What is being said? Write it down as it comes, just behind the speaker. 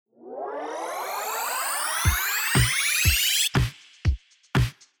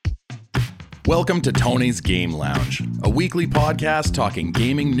Welcome to Tony's Game Lounge, a weekly podcast talking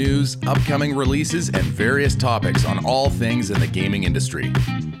gaming news, upcoming releases, and various topics on all things in the gaming industry.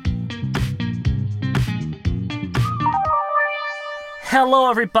 Hello,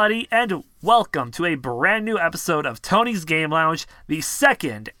 everybody, and welcome to a brand new episode of Tony's Game Lounge, the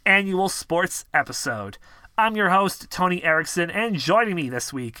second annual sports episode. I'm your host, Tony Erickson, and joining me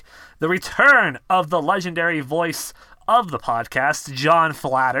this week, the return of the legendary voice of the podcast, John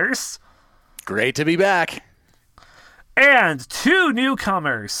Flatters. Great to be back. And two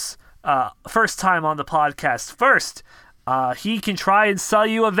newcomers. First time on the podcast. First, he can try and sell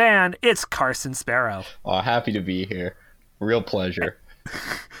you a van. It's Carson Sparrow. Oh, happy to be here. Real pleasure.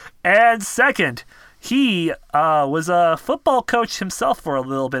 And second, he was a football coach himself for a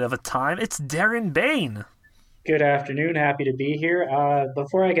little bit of a time. It's Darren Bain. Good afternoon. Happy to be here.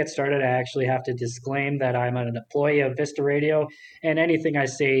 Before I get started, I actually have to disclaim that I'm an employee of Vista Radio, and anything I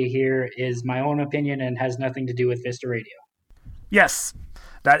say here is my own opinion and has nothing to do with Vista Radio. Yes,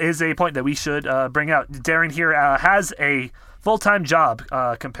 that is a point that we should bring out. Darren here has a full-time job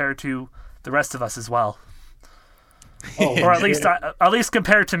compared to the rest of us as well. Oh, or at least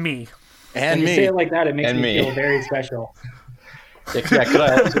compared to me. And me. You say it like that, it makes me me feel very special. Yeah,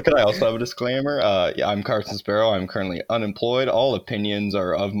 could I also have a disclaimer? I'm Carson Sparrow. I'm currently unemployed. All opinions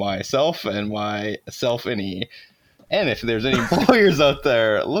are of myself and myself and if there's any employers out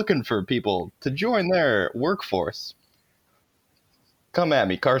there looking for people to join their workforce, come at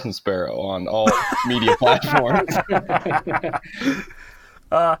me, Carson Sparrow, on all media platforms.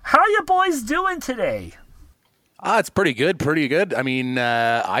 How you boys doing today? It's pretty good. I mean,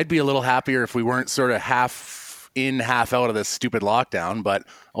 I'd be a little happier if we weren't sort of half in, half out of this stupid lockdown, but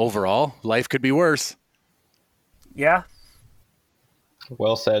overall, life could be worse. Yeah?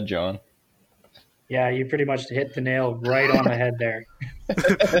 Well said, John. Yeah, you pretty much hit the nail right on the head there.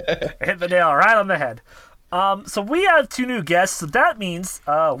 Hit the nail right on the head. So we have two new guests, so that means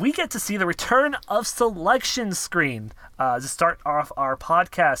we get to see the return of Selection Screen to start off our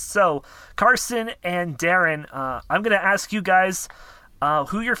podcast. So, Carson and Darren, I'm going to ask you guys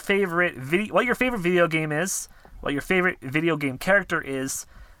what your favorite video game is, what your favorite video game character is,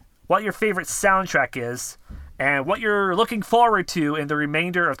 what your favorite soundtrack is, and what you're looking forward to in the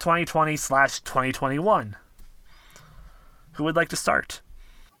remainder of 2020/2021. Who would like to start?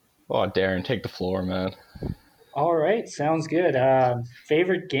 Oh, Darren, take the floor, man. All right, sounds good.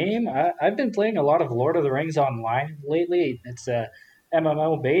 Favorite game? I've been playing a lot of Lord of the Rings online lately. It's a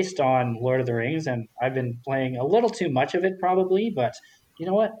MMO based on Lord of the Rings, and I've been playing a little too much of it probably, but you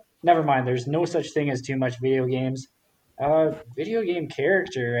know what? Never mind. There's no such thing as too much video games. Video game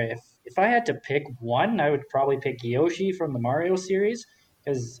character. If I had to pick one, I would probably pick Yoshi from the Mario series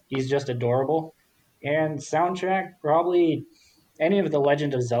because he's just adorable. And soundtrack, probably any of the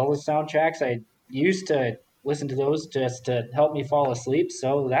Legend of Zelda soundtracks. I used to listen to those just to help me fall asleep,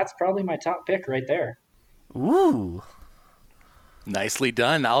 so that's probably my top pick right there. Ooh. Nicely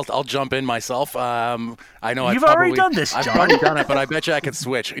done. I'll jump in myself. I know You've already done this, John. I've already done it, but I bet you I could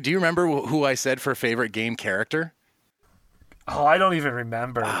switch. Do you remember who I said for favorite game character? Oh, I don't even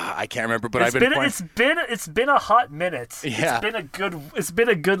remember. I can't remember, but it's been a hot minute. Yeah. It's been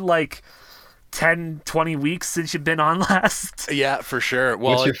a good like 10, 20 weeks since you've been on last. Yeah, for sure.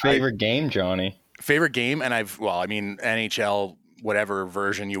 Well, what's your favorite game, Johnny? Favorite game, and NHL, whatever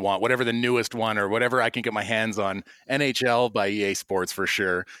version you want, whatever the newest one or whatever I can get my hands on. NHL by EA Sports for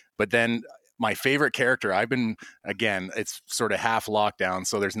sure. But then my favorite character, it's sort of half lockdown,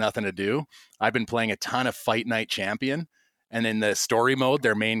 so there's nothing to do. I've been playing a ton of Fight Night Champion, and in the story mode,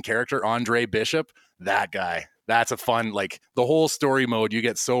 their main character, Andre Bishop, that guy. That's a fun, like the whole story mode, you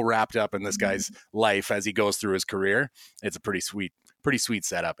get so wrapped up in this guy's life as he goes through his career. It's a pretty sweet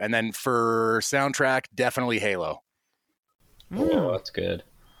setup. And then for soundtrack, definitely Halo. Oh, that's good.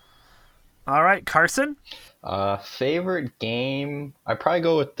 All right, Carson? Favorite game? I'd probably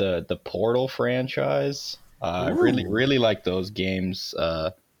go with the Portal franchise. I really like those games.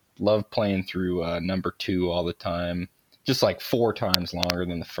 Love playing through number 2 all the time. Just like 4 times longer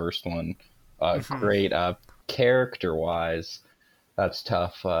than the first one. Great. Character-wise, that's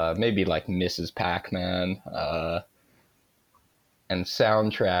tough. Maybe like Mrs. Pac-Man. And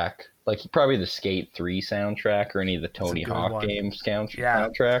soundtrack, like probably the Skate 3 soundtrack or any of the Tony Hawk games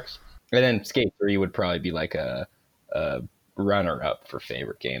soundtracks. And then Skate 3 would probably be like a runner-up for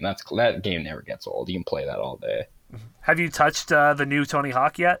favorite game. That game never gets old. You can play that all day. Have you touched the new Tony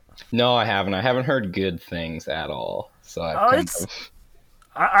Hawk yet? No, I haven't. I haven't heard good things at all. So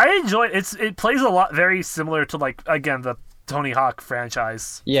I enjoy it. It plays a lot very similar to, like, again, the Tony Hawk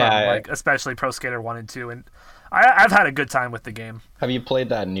franchise. Yeah. From, especially Pro Skater 1 and 2. And I've had a good time with the game. Have you played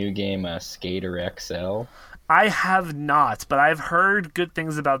that new game, Skater XL? I have not, but I've heard good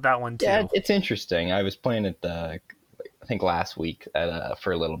things about that one too. Yeah, it's interesting. I was playing it, I think last week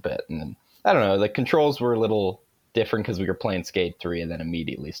for a little bit, and then, I don't know, the controls were a little different because we were playing Skate 3 and then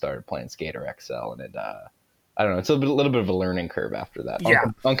immediately started playing Skater XL, and it, I don't know, it's a little bit of a learning curve after that. Yeah.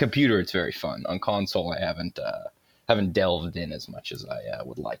 On computer, it's very fun. On console, I haven't delved in as much as I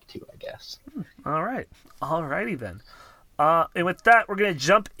would like to, I guess. All right. Alrighty then. And with that, we're going to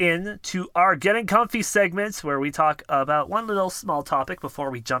jump into our Getting Comfy segments where we talk about one little small topic before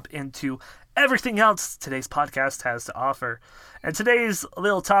we jump into everything else today's podcast has to offer. And today's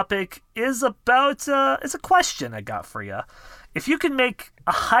little topic is about, it's a question I got for you. If you can make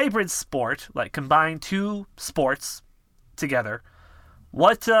a hybrid sport, like combine two sports together,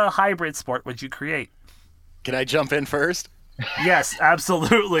 what hybrid sport would you create? Can I jump in first? Yes,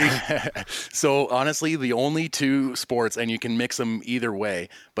 absolutely. So honestly, the only two sports, and you can mix them either way,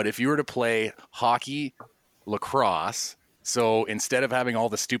 but if you were to play hockey, lacrosse, so instead of having all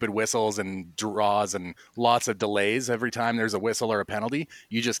the stupid whistles and draws and lots of delays every time there's a whistle or a penalty,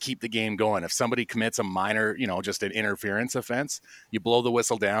 you just keep the game going. If somebody commits a minor, just an interference offense, you blow the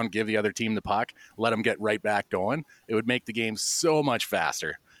whistle down, give the other team the puck, let them get right back going. It would make the game so much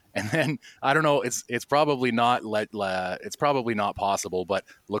faster. And then I don't know, it's probably not it's probably not possible, but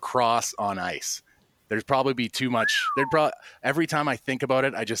lacrosse on ice. There's probably be too much. Every time I think about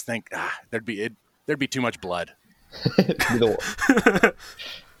it, I just think there'd be too much blood. But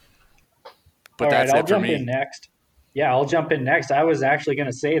all right, that's I'll it for jump me. in next. Yeah, I'll jump in next. I was actually going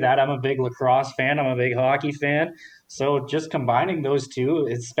to say that I'm a big lacrosse fan. I'm a big hockey fan. So just combining those two,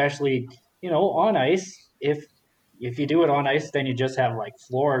 especially on ice, if you do it on ice, then you just have like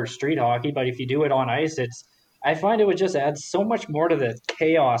floor or street hockey. But if you do it on ice, I find it would just add so much more to the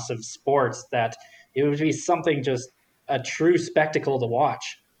chaos of sports that it would be something just a true spectacle to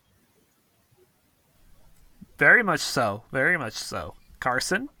watch. Very much so. Very much so.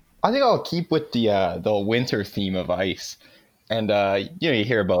 Carson? I think I'll keep with the winter theme of ice. And, you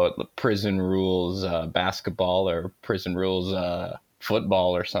hear about prison rules basketball or prison rules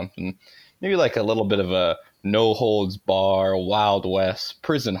football or something. Maybe like a little bit of a no holds bar, Wild West,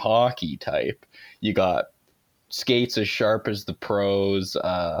 prison hockey type. You got skates as sharp as the pros,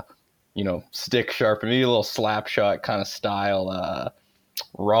 stick sharp, maybe a little slap shot kind of style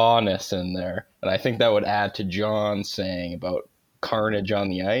rawness in there. And I think that would add to John saying about carnage on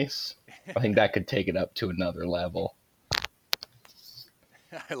the ice. I think that could take it up to another level.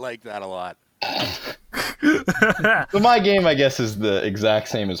 I like that a lot. So my game, I guess, is the exact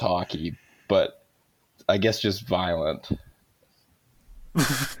same as hockey, but I guess just violent.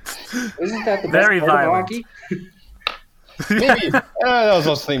 Isn't that the best Very part violent. of hockey? Maybe I was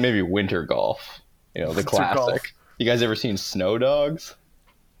also thinking maybe winter golf. The Winter classic. golf. You guys ever seen Snow Dogs?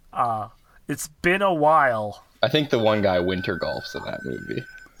 It's been a while. I think the one guy winter golfs in that movie.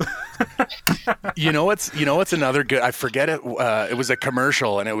 What's another good, I forget it. It was a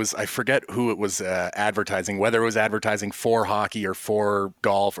commercial, and I forget who it was advertising, whether it was advertising for hockey or for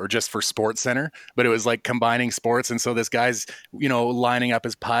golf or just for Sports Center, but it was like combining sports. And so this guy's, lining up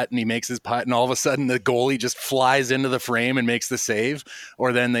his putt, and he makes his putt, and all of a sudden the goalie just flies into the frame and makes the save.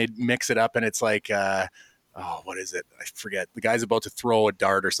 Or then they mix it up and it's like, what is it? I forget. The guy's about to throw a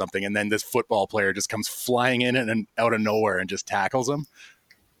dart or something, and then this football player just comes flying in and out of nowhere and just tackles him.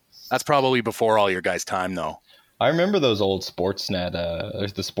 That's probably before all your guys' time, though. I remember those old Sportsnet,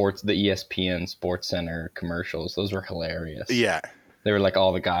 the ESPN Sports Center commercials. Those were hilarious. Yeah. They were like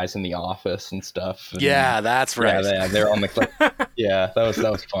all the guys in the office and stuff. And yeah, that's right. Yeah, they're on the yeah,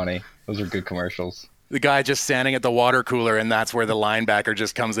 that was funny. Those are good commercials. The guy just standing at the water cooler, and that's where the linebacker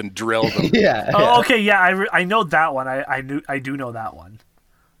just comes and drills him. Yeah. Oh, okay, yeah, I know that one. I do know that one.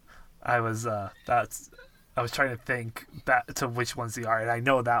 I was trying to think back to which ones they are, and I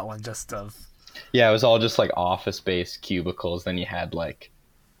know that one just of. Yeah, it was all just like office-based cubicles. Then you had like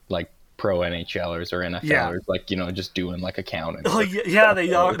pro NHLers or NFLers, just doing like accounting. Oh yeah,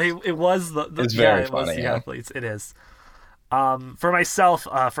 they are. It was the it's very it funny. Was the athletes. It is. For myself,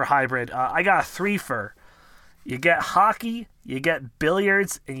 for hybrid, I got a 3-fer. You get hockey, you get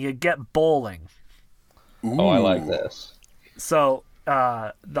billiards, and you get bowling. Ooh. Oh, I like this. So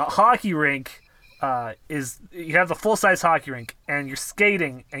the hockey rink is you have the full-size hockey rink, and you're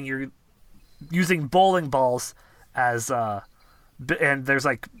skating, and you're using bowling balls as and there's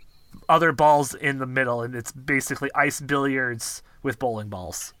like other balls in the middle, and it's basically ice billiards with bowling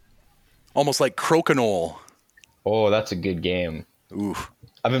balls. Almost like crokinole. Oh, that's a good game. Ooh.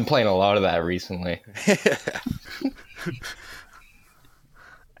 I've been playing a lot of that recently.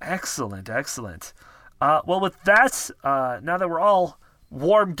 Excellent. Well, with that, now that we're all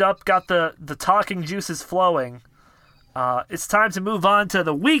warmed up, got the talking juices flowing, it's time to move on to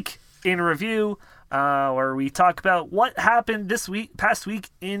the week in review, where we talk about what happened past week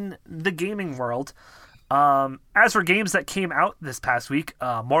in the gaming world. As for games that came out this past week,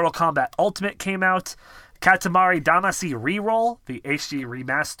 Mortal Kombat Ultimate came out, Katamari Damacy Reroll, the HD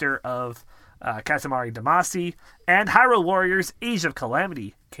remaster of Katamari Damacy, and Hyrule Warriors Age of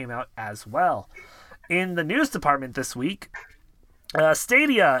Calamity came out as well. In the news department this week,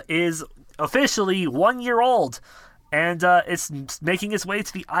 Stadia is officially 1 year old, and it's making its way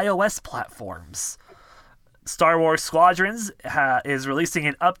to the iOS platforms. Star Wars Squadrons is releasing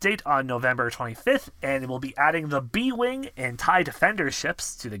an update on November 25th, and it will be adding the B-Wing and TIE Defender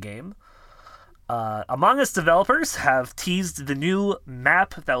ships to the game. Among Us developers have teased the new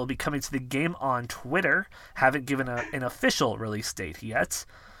map that will be coming to the game on Twitter, haven't given an official release date yet.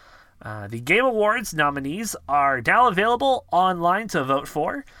 The Game Awards nominees are now available online to vote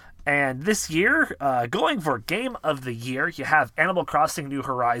for, and this year, going for Game of the Year, you have Animal Crossing New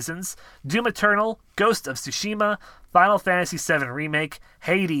Horizons, Doom Eternal, Ghost of Tsushima, Final Fantasy VII Remake,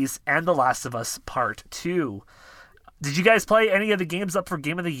 Hades, and The Last of Us Part 2. Did you guys play any of the games up for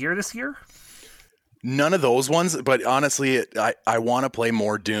Game of the Year this year? None of those ones, but honestly, I want to play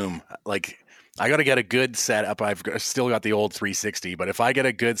more Doom. Like, I got to get a good setup. I've still got the old 360, but if I get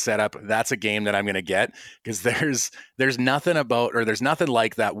a good setup, that's a game that I'm going to get, because there's nothing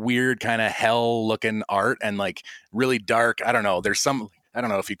like that weird kind of hell looking art and like really dark. I don't know. I don't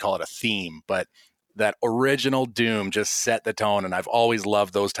know if you call it a theme, but that original Doom just set the tone, and I've always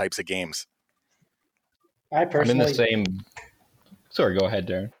loved those types of games. I'm in the same. Sorry, go ahead,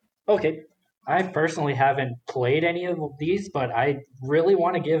 Darren. Okay. I personally haven't played any of these, but I really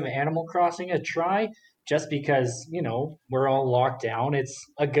want to give Animal Crossing a try just because, we're all locked down. It's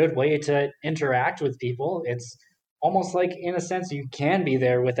a good way to interact with people. It's almost like, in a sense, you can be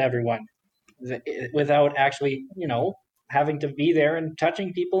there with everyone without actually, having to be there and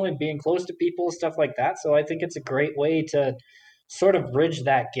touching people and being close to people, stuff like that. So I think it's a great way to sort of bridge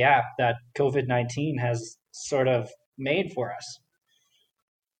that gap that COVID-19 has sort of made for us.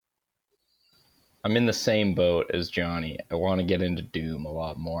 I'm in the same boat as Johnny. I want to get into Doom a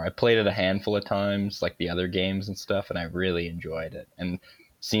lot more. I played it a handful of times, like the other games and stuff, and I really enjoyed it. And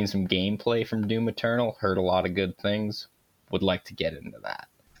seen some gameplay from Doom Eternal, heard a lot of good things, would like to get into that.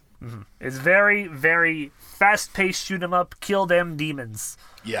 Mm-hmm. It's very, very fast-paced, shoot 'em up, kill them demons.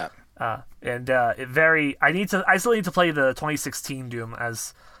 Yeah. I still need to play the 2016 Doom,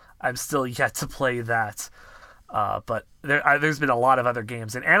 as I'm still yet to play that. But there's been a lot of other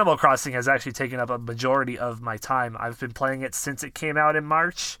games, and Animal Crossing has actually taken up a majority of my time. I've been playing it since it came out in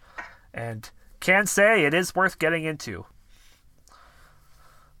March, and can say it is worth getting into.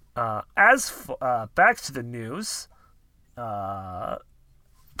 Back to the news, Pokemon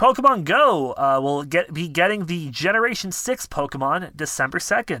Go will be getting the Generation 6 Pokemon December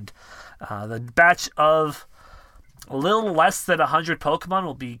 2nd. The batch of a little less than 100 Pokemon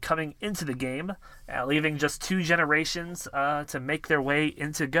will be coming into the game, leaving just 2 generations to make their way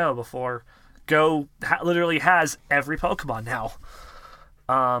into Go before Go literally has every Pokemon now.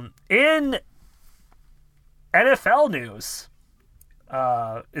 In NFL news,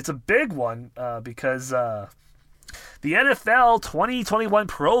 it's a big one because the NFL 2021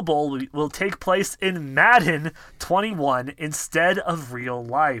 Pro Bowl will take place in Madden 21 instead of real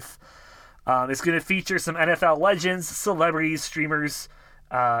life. It's going to feature some NFL legends, celebrities, streamers,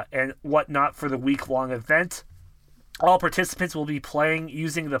 and whatnot for the week-long event. All participants will be playing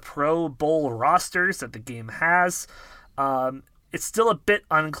using the Pro Bowl rosters that the game has. It's still a bit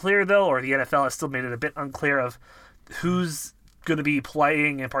unclear, though, or the NFL has still made it a bit unclear of who's going to be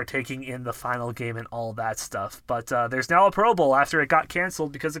playing and partaking in the final game and all that stuff. But there's now a Pro Bowl after it got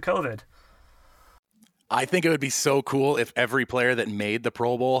canceled because of COVID. I think it would be so cool if every player that made the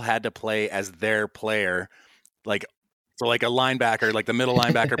Pro Bowl had to play as their player. Like a linebacker, like the middle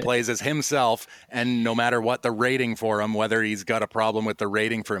linebacker plays as himself, and no matter what the rating for him, whether he's got a problem with the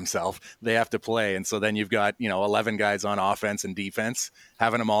rating for himself, they have to play. And so then you've got, 11 guys on offense and defense,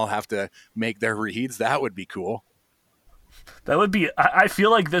 having them all have to make their reads. That would be cool. That would be, I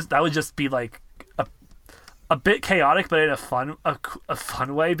feel like that would just be like a bit chaotic, but in a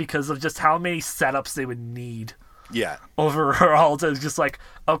fun way because of just how many setups they would need. Yeah. Overall, to just like,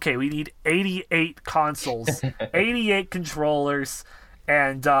 okay, we need 88 consoles, 88 controllers,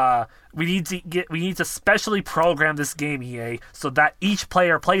 and we need to specially program this game, EA, so that each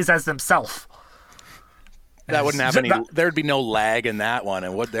player plays as themselves. That wouldn't have any. There'd be no lag in that one,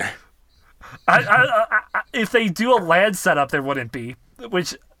 and would there? If they do a LAN setup, there wouldn't be.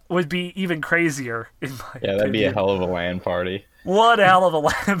 Which would be even crazier. In my that'd be a opinion. hell of a LAN party. What a hell of a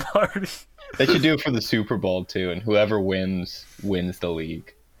LAN party! They should do it for the Super Bowl too, and whoever wins the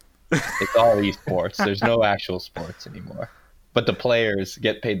league. It's all esports. There's no actual sports anymore. But the players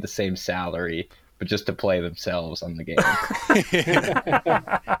get paid the same salary, but just to play themselves on the game.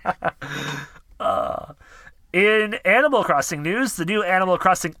 In Animal Crossing news, the new Animal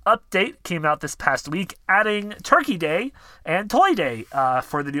Crossing update came out this past week, adding Turkey Day and Toy Day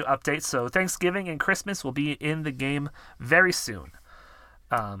for the new update. So Thanksgiving and Christmas will be in the game very soon,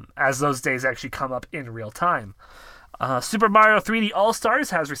 as those days actually come up in real time. Super Mario 3D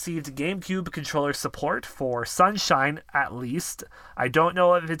All-Stars has received GameCube controller support for Sunshine, at least. I don't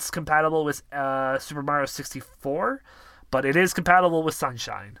know if it's compatible with Super Mario 64, but it is compatible with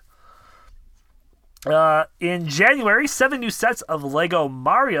Sunshine. In January, 7 new sets of Lego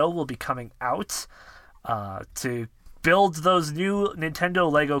Mario will be coming out to build those new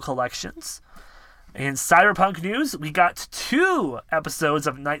Nintendo Lego collections. In Cyberpunk news, we got 2 episodes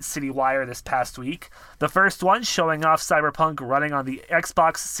of Night City Wire this past week. The first one showing off Cyberpunk running on the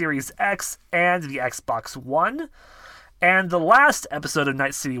Xbox Series X and the Xbox One. And the last episode of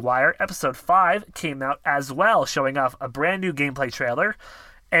Night City Wire, episode 5, came out as well, showing off a brand new gameplay trailer,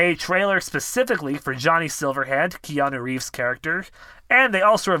 a trailer specifically for Johnny Silverhand, Keanu Reeves' character, and they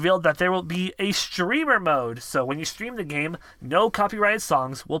also revealed that there will be a streamer mode. So when you stream the game, no copyrighted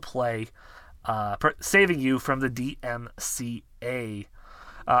songs will play, saving you from the DMCA.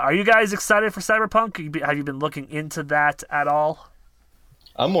 Are you guys excited for Cyberpunk? Have you been looking into that at all?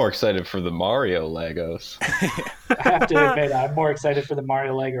 I'm more excited for the Mario Legos. I have to admit, I'm more excited for the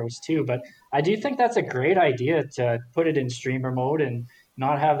Mario Legos too, but I do think that's a great idea to put it in streamer mode and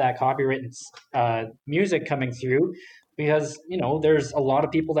not have that copyrighted music coming through, because there's a lot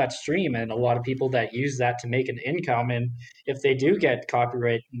of people that stream and a lot of people that use that to make an income, and if they do get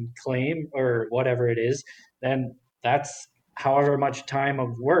copyright claim or whatever it is, then that's however much time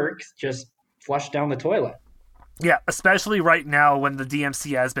of work just flushed down the toilet. Yeah, especially right now when the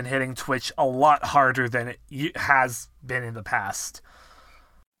DMCA has been hitting Twitch a lot harder than it has been in the past.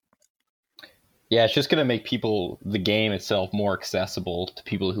 Yeah, it's just going to make the game itself, more accessible to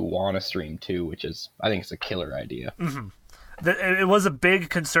people who want to stream too, which is, I think it's a killer idea. Mm-hmm. It was a big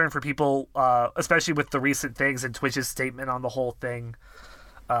concern for people, especially with the recent things and Twitch's statement on the whole thing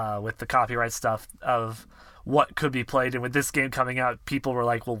with the copyright stuff of what could be played. And with this game coming out, people were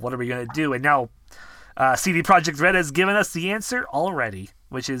like, well, what are we going to do? And now CD Projekt Red has given us the answer already,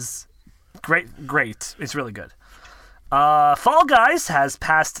 which is great. It's really good. Fall Guys has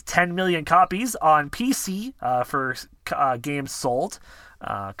passed 10 million copies on PC for games sold.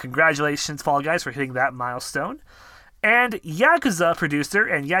 Congratulations, Fall Guys, for hitting that milestone. And Yakuza producer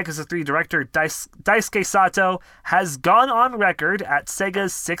and Yakuza 3 director Daisuke Sato has gone on record at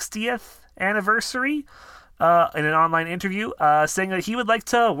Sega's 60th anniversary in an online interview saying that he would like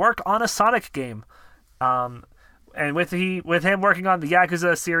to work on a Sonic game. And with him working on the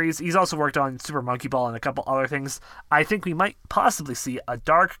Yakuza series, he's also worked on Super Monkey Ball and a couple other things. I think we might possibly see a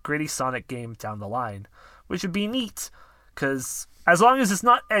dark, gritty Sonic game down the line, which would be neat, because as long as it's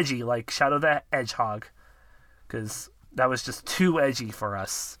not edgy like Shadow the Hedgehog, because that was just too edgy for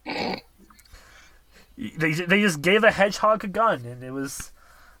us. They just gave a hedgehog a gun, and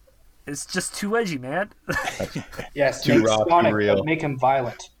it's just too edgy, man. Yes, too raw, Sonic, too real. but make him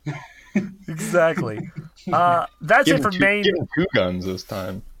violent. Exactly. That's it for main. Give him 2 guns this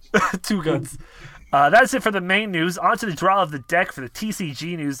time. 2 guns. That's it for the main news. On to the draw of the deck for the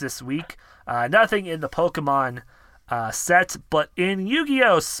TCG news this week. Nothing in the Pokemon set, but in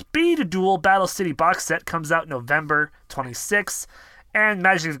Yu-Gi-Oh! Speed Duel Battle City box set comes out November 26th. And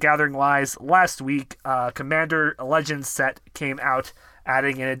Magic the Gathering wise, last week, Commander Legends set came out,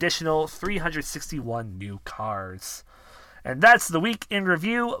 adding an additional 361 new cards. And that's the week in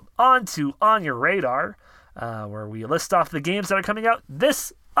review. On to On Your Radar, where we list off the games that are coming out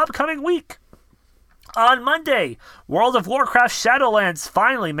this upcoming week. On Monday, World of Warcraft Shadowlands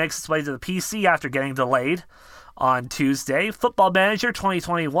finally makes its way to the PC after getting delayed. On Tuesday, Football Manager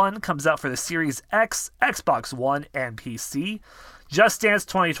 2021 comes out for the Series X, Xbox One, and PC. Just Dance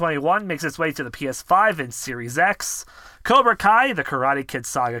 2021 makes its way to the PS5 and Series X. Cobra Kai, the Karate Kid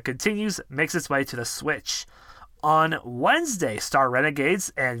saga continues, makes its way to the Switch. On Wednesday, Star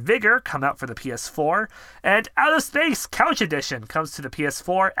Renegades and Vigor come out for the PS4, and Out of Space Couch Edition comes to the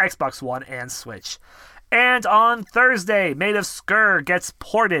PS4, Xbox One, and Switch. And on Thursday, Maid of Sker gets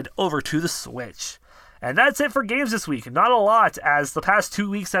ported over to the Switch. And that's it for games this week. Not a lot, as the past 2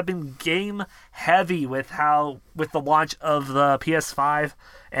 weeks have been game heavy with the launch of the PS5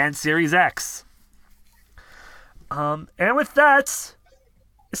 and Series X. And with that,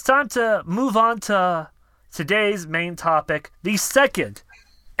 it's time to move on to today's main topic, the second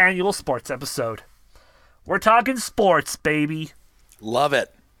annual sports episode. We're talking sports, baby. Love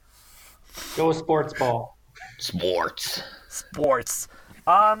it. Go sports ball. Sports. Sports.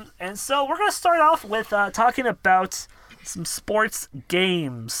 And so we're gonna start off with talking about some sports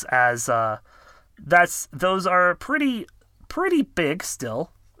games, as those are pretty big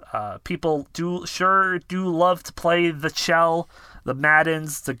still. People do love to play the Chell, the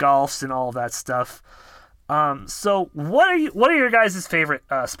Maddens, the Golfs, and all of that stuff. So what are your guys' favorite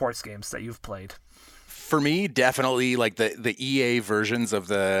sports games that you've played? For me, definitely like the EA versions of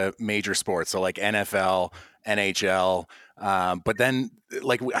the major sports, so like NFL, NHL. But then,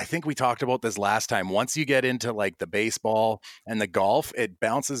 like I think we talked about this last time. Once you get into like the baseball and the golf, it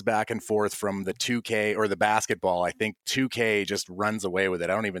bounces back and forth from the 2K or the basketball. I think 2K just runs away with it.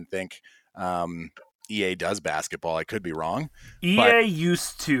 I don't even think EA does basketball. I could be wrong. EA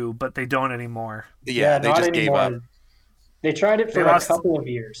used to, but they don't anymore. Yeah, they just gave up. They tried it for a couple of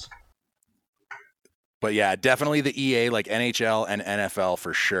years. But yeah, definitely the EA, like NHL and NFL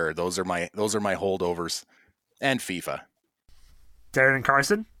for sure. Those are my holdovers, and FIFA. Darren and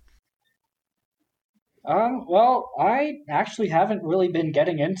Carson? Well, I actually haven't really been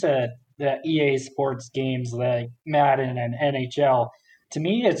getting into the EA sports games like Madden and NHL. To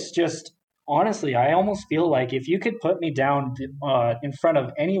me, it's just, honestly, I almost feel like if you could put me down in front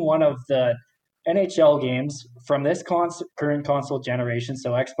of any one of the NHL games from this current console generation,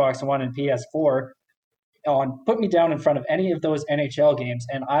 so Xbox One and PS4, put me down in front of any of those NHL games,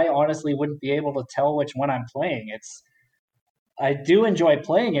 and I honestly wouldn't be able to tell which one I'm playing. I do enjoy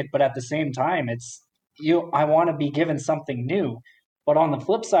playing it, but at the same time, I want to be given something new. But on the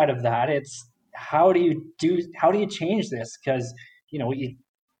flip side of that, it's how do you change this? Because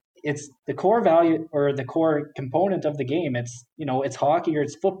it's the core value or the core component of the game. It's hockey or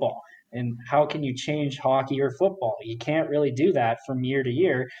it's football. And how can you change hockey or football? You can't really do that from year to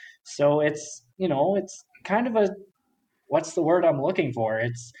year. So it's kind of what's the word I'm looking for?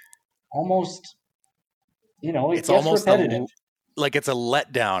 It's almost, it's almost repetitive. Like it's a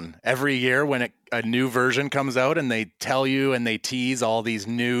letdown every year when a new version comes out and they tell you and they tease all these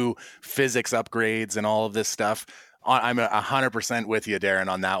new physics upgrades and all of this stuff. I'm 100% with you, Darren,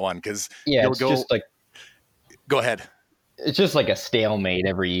 on that one. Cause go ahead. It's just like a stalemate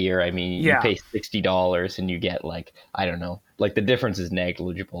every year. I mean, you pay $60 and you get like, I don't know, like the difference is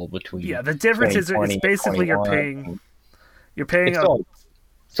negligible between. Yeah, the difference is it's basically you're paying.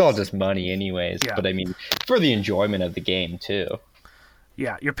 It's all just money, anyways. Yeah. But I mean, for the enjoyment of the game too.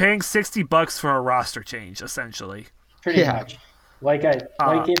 Yeah, you're paying $60 for a roster change, essentially. Pretty much. Like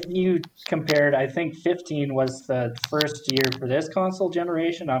if you compared, I think 15 was the first year for this console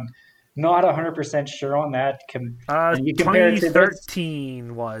generation. I'm not 100% sure on that.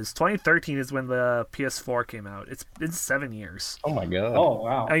 2013 is when the PS4 came out. It's been 7 years. Oh my god. Oh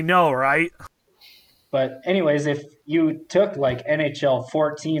wow. I know, right? But anyways, if you took like NHL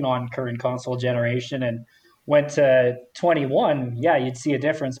 14 on current console generation and went to 21, yeah, you'd see a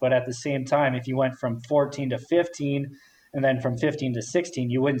difference. But at the same time, if you went from 14 to 15 and then from 15 to 16,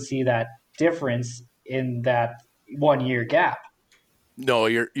 you wouldn't see that difference in that 1 year gap. No,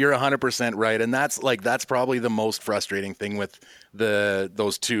 you're 100% right, and that's probably the most frustrating thing with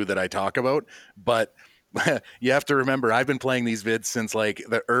those two that I talk about. But you have to remember, I've been playing these vids since like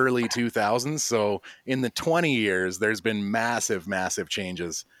the early 2000s. So in the 20 years, there's been massive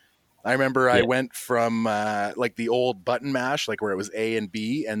changes. I remember I went from like the old button mash, like where it was A and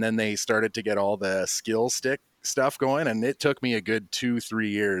B, and then they started to get all the skill stick stuff going, and it took me a good 2-3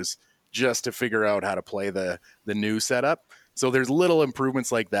 years just to figure out how to play the new setup. So there's little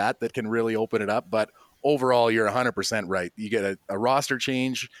improvements like that can really open it up. But overall, you're 100% right. You get a roster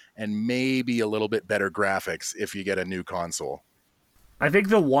change and maybe a little bit better graphics if you get a new console. I think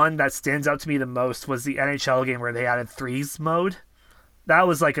the one that stands out to me the most was the NHL game where they added threes mode. That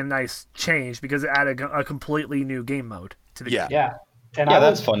was like a nice change because it added a completely new game mode to the game. Yeah.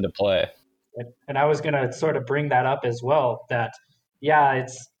 That's fun to play. And I was going to sort of bring that up as well, that,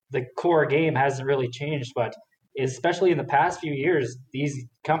 it's the core game hasn't really changed, but especially in the past few years, these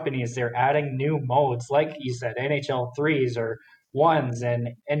companies, they're adding new modes, like you said, NHL 3s or 1s and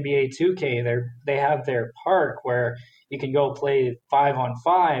NBA 2K. They have their park where you can go play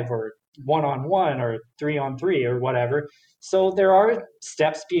 5-on-5 or 1-on-1 or 3-on-3 or whatever. So there are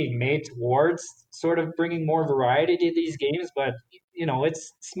steps being made towards sort of bringing more variety to these games, but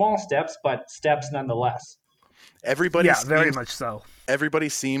it's small steps, but steps nonetheless. Everybody Yeah, seems, very much so. everybody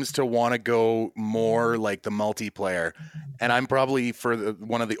seems to want to go more like the multiplayer, and I'm probably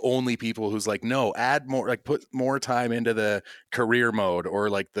one of the only people who's like, no, add more, like put more time into the career mode or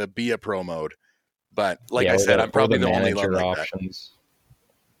like the be a pro mode. But like I said, I'm probably the only one like options.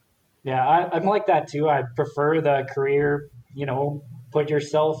 Yeah, I'm like that too. I prefer the career, put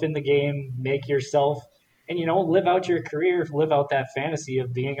yourself in the game, make yourself, and, live out your career, live out that fantasy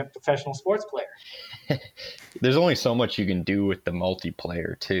of being a professional sports player. There's only so much you can do with the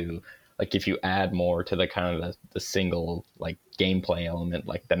multiplayer too. Like if you add more to the kind of the single like gameplay element,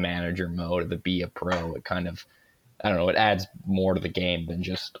 like the manager mode or the be a pro, it kind of, I don't know, it adds more to the game than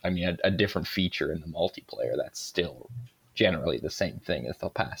just, a different feature in the multiplayer that's still generally the same thing as the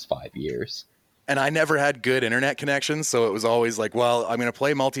past 5 years. And I never had good internet connections, so it was always like, well, I'm going to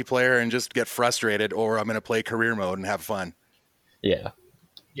play multiplayer and just get frustrated, or I'm going to play career mode and have fun. Yeah.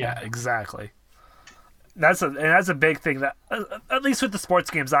 Yeah, exactly. That's a big thing that, at least with the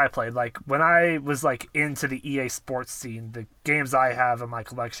sports games I played, like when I was like into the EA Sports scene, the games I have in my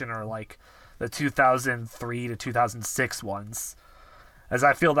collection are like the 2003 to 2006 ones. As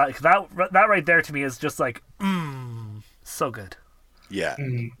I feel that right there to me is just like, so good. Yeah.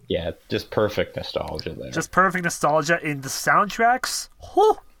 Yeah, just perfect nostalgia there. Just perfect nostalgia in the soundtracks.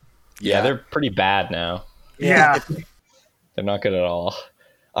 Whew. Yeah, they're pretty bad now. Yeah. They're not good at all.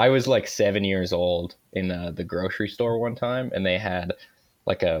 I was like 7 years old in the grocery store one time, and they had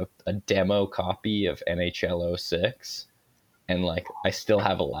like a demo copy of NHL 06, and like I still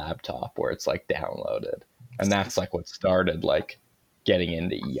have a laptop where it's like downloaded, and that's like what started like getting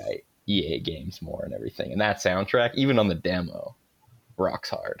into EA games more and everything. And that soundtrack, even on the demo,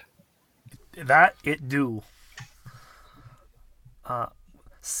 rocks hard. That it do.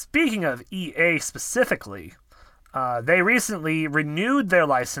 Speaking of EA specifically, they recently renewed their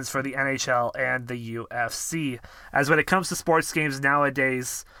license for the NHL and the UFC. As when it comes to sports games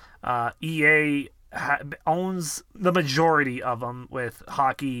nowadays, EA owns the majority of them with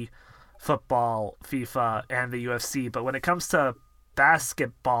hockey, football, FIFA, and the UFC. But when it comes to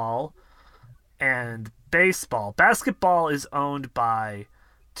basketball and baseball, basketball is owned by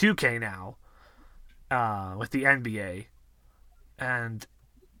 2K now, with the NBA. And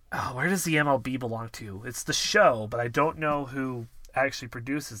where does the MLB belong to? It's the show, but I don't know who actually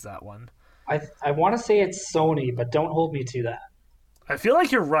produces that one. I want to say it's Sony, but don't hold me to that. I feel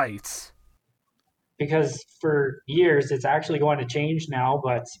like you're right. Because for years, it's actually going to change now,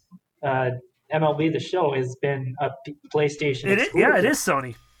 but MLB The Show has been a PlayStation exclusive. Yeah, it is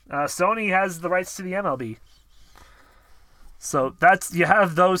Sony. Sony has the rights to the MLB. So you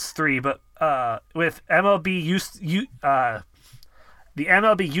have those three, but with MLB the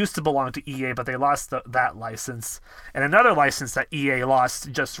MLB used to belong to EA, but they lost that license. And another license that EA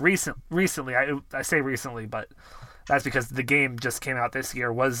lost just recently, I say recently, but that's because the game just came out this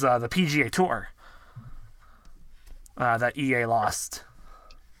year, was the PGA Tour that EA lost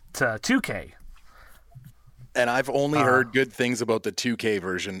to 2K. And I've only heard good things about the 2K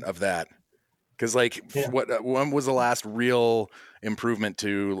version of that. Because, when was the last real improvement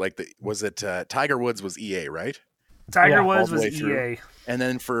to, was it Tiger Woods was EA, right? Tiger Woods was EA. And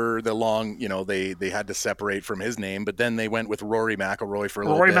then for the long, they had to separate from his name, but then they went with Rory McIlroy for a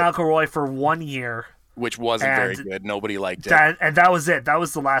little bit. Rory McIlroy for 1 year. Which wasn't very good. Nobody liked it. And that was it. That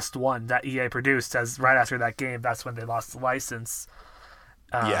was the last one that EA produced. As right after that game, that's when they lost the license.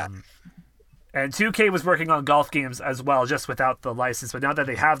 And 2K was working on golf games as well, just without the license. But now that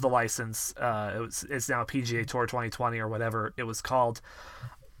they have the license, it's now PGA Tour 2020 or whatever it was called.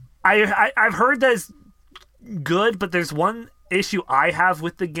 I've heard that it's good, but there's one issue I have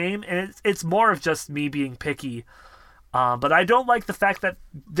with the game, and it's more of just me being picky. But I don't like the fact that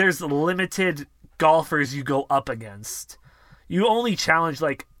there's limited golfers you go up against. You only challenge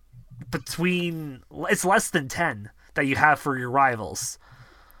it's less than 10 that you have for your rivals.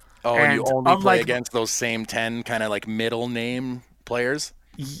 Oh, and you only play against those same 10 kind of like middle name players?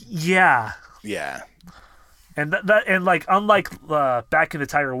 Yeah. Yeah. And unlike back in the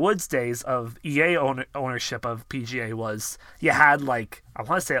Tiger Woods days of EA ownership of PGA was, you had I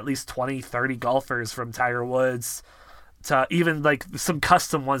want to say at least 20, 30 golfers from Tiger Woods to even some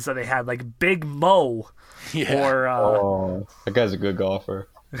custom ones that they had, like Big Mo. Yeah. Or that guy's a good golfer.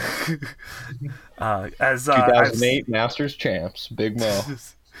 2008 Masters champs, Big Mo.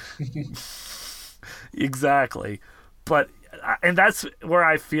 Exactly. And that's where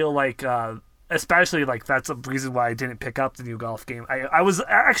I feel especially that's a reason why I didn't pick up the new golf game. I was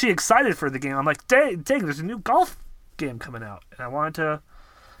actually excited for the game. I'm like, dang, there's a new golf game coming out, and I wanted to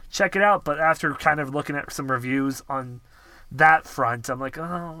check it out. But after kind of looking at some reviews on that front, I'm like,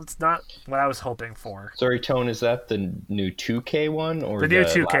 oh, it's not what I was hoping for. Sorry, Tone, is that the new 2K one or The new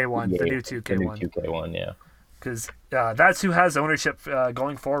 2K one, the new 2K the new one, 2K one? Yeah. because that's who has ownership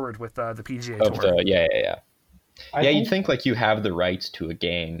going forward with the PGA Tour. Yeah. I You'd think think like you have the rights to a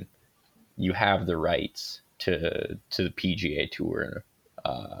game, you have the rights to the PGA Tour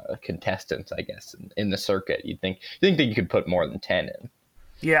contestants, I guess, in the circuit. You think that you could put more than 10 in.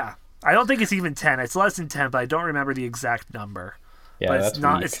 Yeah, I don't think it's even 10. It's less than 10, but I don't remember the exact number. Yeah, but that's it's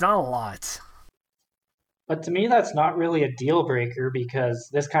not. weak. It's not a lot. But to me, that's not really a deal breaker because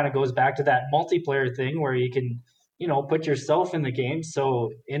this kind of goes back to that multiplayer thing where you can, put yourself in the game.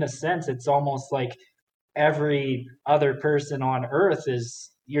 So in a sense, it's almost like every other person on Earth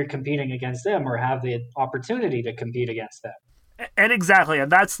you're competing against them or have the opportunity to compete against them. And exactly,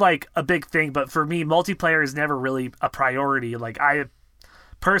 and that's like a big thing. But for me, multiplayer is never really a priority. Like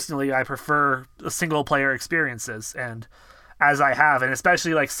personally, I prefer single player experiences, and as I have, and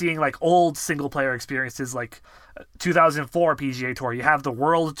especially like seeing like old single player experiences like 2004 PGA Tour. You have the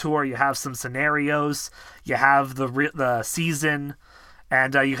World Tour, you have some scenarios, you have the season,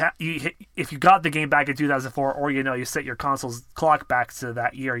 and if you got the game back in 2004, or you set your console's clock back to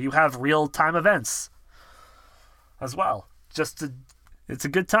that year, you have real time events as well. It's a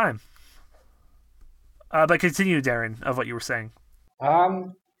good time. But continue, Darren, of what you were saying.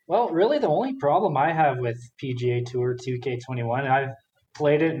 Well, really, the only problem I have with PGA Tour 2K21, I've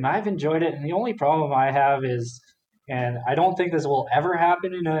played it and I've enjoyed it, and the only problem I have is, and I don't think this will ever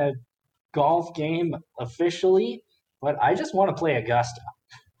happen in a golf game officially, but I just want to play Augusta.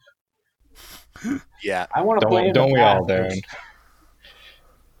 Yeah. I want to play. Don't we all, Darren?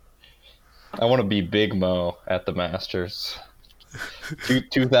 I want to be Big Mo at the Masters.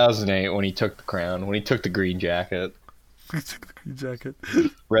 2008 when he took the crown, when he took the green jacket.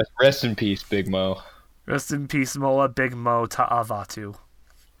 Rest in peace, Big Mo. Rest in peace, Moa Big Mo Ta'avatu.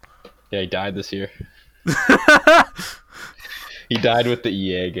 Yeah, he died this year. He died with the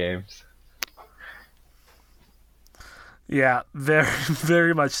EA games. Yeah, very,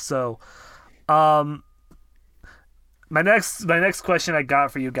 very much so. My next question I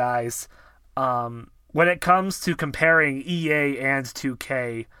got for you guys, when it comes to comparing EA and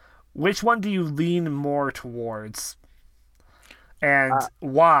 2K, which one do you lean more towards? And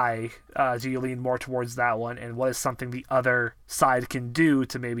why do you lean more towards that one? And what is something the other side can do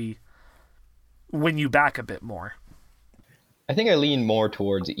to maybe win you back a bit more? I think I lean more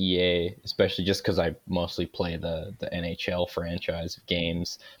towards EA, especially just because I mostly play the NHL franchise of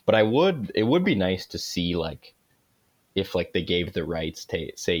games. But it would be nice to see like if like they gave the rights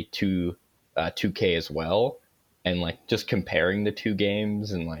to say 2K as well, and like just comparing the two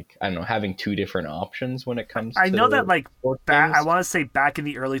games and like I don't know, having two different options when it comes to I know that like I want to say back in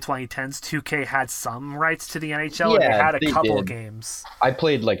the early 2010s 2K had some rights to the NHL, and Yeah, they had a they couple did. games. I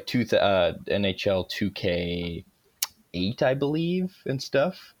played like NHL 2K8, I believe, and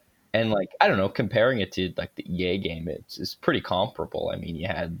stuff. And like I don't know, comparing it to like the EA game, it's pretty comparable. I mean, you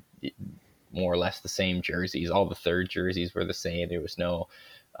had more or less the same jerseys. All the third jerseys were the same. There was no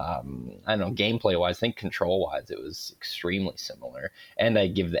I don't know, gameplay wise, I think control wise, it was extremely similar. And I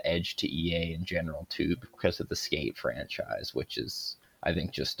give the edge to EA in general too, because of the Skate franchise, which is, I think,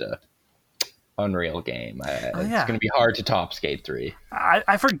 just a unreal game. It's going to be hard to top Skate 3.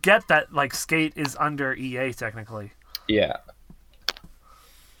 I forget that like Skate is under EA technically. Yeah,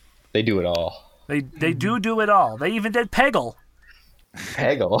 they do it all. They do it all. They even did Peggle.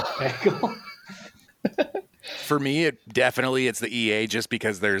 Peggle. For me, it's the EA just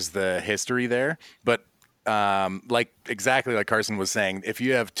because there's the history there. But exactly like Carson was saying, if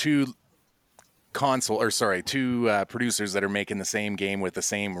you have two producers that are making the same game with the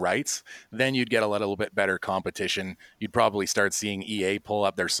same rights, then you'd get a little bit better competition. You'd probably start seeing EA pull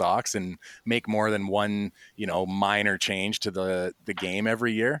up their socks and make more than one, minor change to the game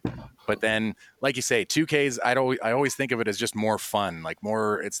every year. But then, like you say, 2K's, I always think of it as just more fun, like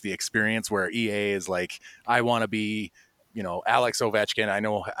more, it's the experience where EA is like, I want to be, Alex Ovechkin. I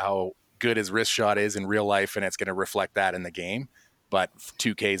know how good his wrist shot is in real life, and it's going to reflect that in the game. But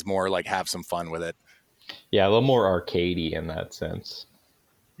 2K's more like have some fun with it. Yeah, a little more arcadey in that sense.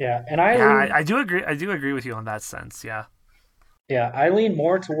 Yeah, and I do agree. I do agree with you on that sense. Yeah. Yeah, I lean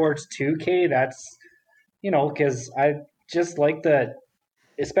more towards 2K. That's, because I just like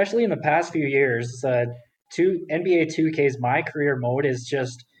especially in the past few years, NBA 2K's My Career Mode is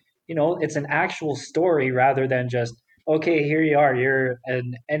just, it's an actual story rather than just, okay, here you are, you're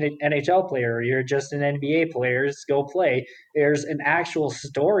an NHL player, or you're just an NBA player, just go play. There's an actual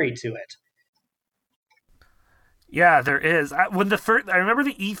story to it. Yeah, there is. I remember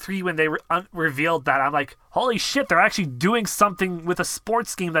the E3 when they revealed that. I'm like, holy shit! They're actually doing something with a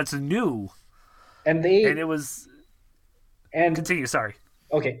sports game that's new. And it was. And continue. Sorry.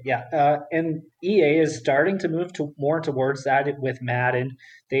 Okay, yeah, and EA is starting to move more towards that with Madden.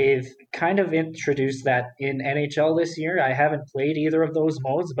 They've kind of introduced that in NHL this year. I haven't played either of those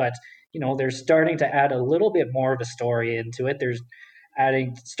modes, but they're starting to add a little bit more of a story into it. There's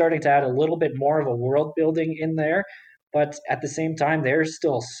starting to add a little bit more of a world building in there, but at the same time, they're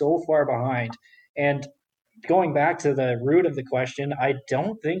still so far behind. And going back to the root of the question, I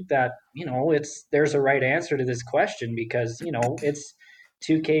don't think that there's a right answer to this question because it's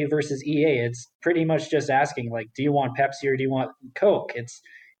 2K versus EA. It's pretty much just asking like, do you want Pepsi or do you want Coke? It's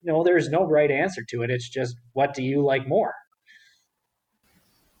there's no right answer to it. It's just what do you like more?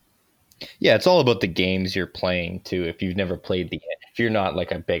 Yeah, it's all about the games you're playing too. If you're not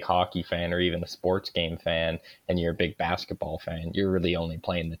like a big hockey fan or even a sports game fan, and you're a big basketball fan, you're really only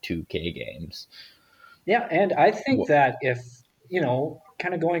playing the 2K games. Yeah, and I think that if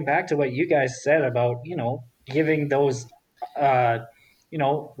kind of going back to what you guys said about giving those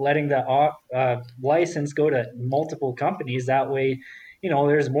letting the license go to multiple companies. That way,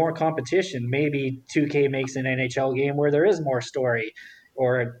 there's more competition. Maybe 2K makes an NHL game where there is more story,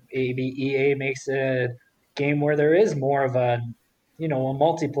 or maybe EA makes a game where there is more of a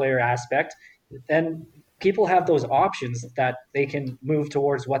multiplayer aspect. Then people have those options that they can move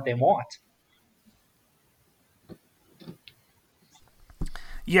towards what they want.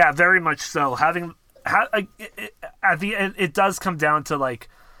 Yeah, very much so. At the end, it does come down to like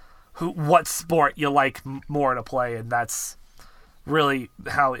what sport you like more to play, and that's really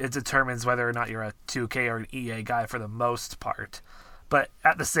how it determines whether or not you're a 2K or an EA guy for the most part. But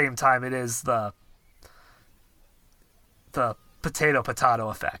at the same time, it is the potato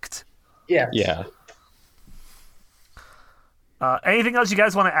effect. Yeah. Yeah. Anything else you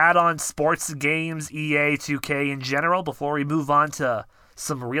guys want to add on sports games, EA, 2K in general before we move on to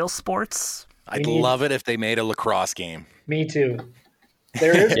some real sports? I'd love it if they made a lacrosse game. Me too.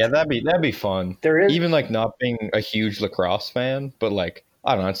 There is. Yeah, that'd be fun. There is. Even like not being a huge lacrosse fan, but like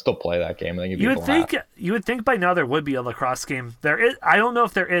I don't know, I'd still play that game. I think you would think by now there would be a lacrosse game. There is. I don't know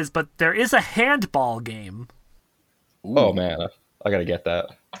if there is, but there is a handball game. Ooh. Oh man, I gotta get that.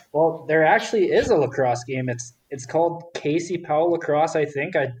 Well, there actually is a lacrosse game. It's called Casey Powell Lacrosse. I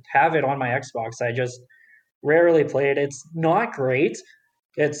think I have it on my Xbox. I just rarely play it. It's not great.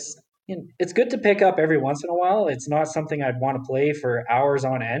 It's good to pick up every once in a while. It's not something I'd want to play for hours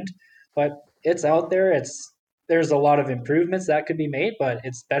on end, but it's out there. There's a lot of improvements that could be made, but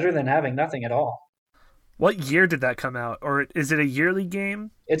it's better than having nothing at all. What year did that come out? Or is it a yearly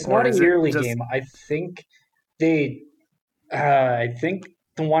game? It's not a yearly game. I think I think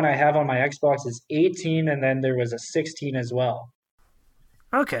the one I have on my Xbox is 18, and then there was a 16 as well.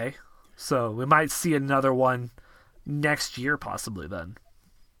 Okay. So we might see another one next year possibly then.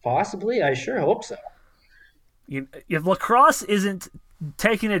 Possibly. I sure hope so. If lacrosse isn't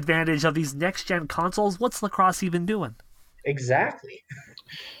taking advantage of these next-gen consoles, what's lacrosse even doing? Exactly.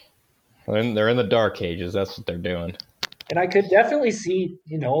 They're in the dark ages. That's what they're doing. And I could definitely see,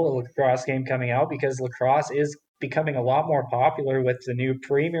 a lacrosse game coming out because lacrosse is becoming a lot more popular with the new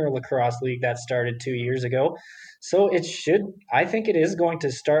Premier Lacrosse League that started 2 years ago. So I think it is going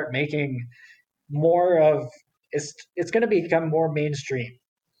to start making it's going to become more mainstream.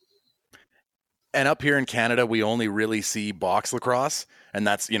 And up here in Canada, we only really see box lacrosse, and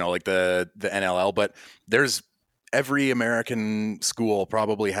that's, like the NLL, but there's every American school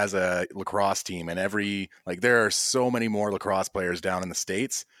probably has a lacrosse team, and there are so many more lacrosse players down in the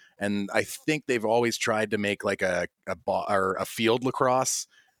States. And I think they've always tried to make like a field lacrosse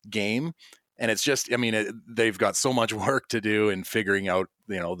game. And it's just, they've got so much work to do in figuring out,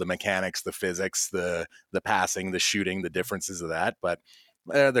 the mechanics, the physics, the passing, the shooting, the differences of that. But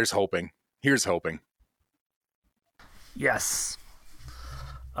there's hoping. Here's hoping. Yes.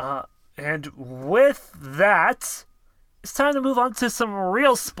 And with that, it's time to move on to some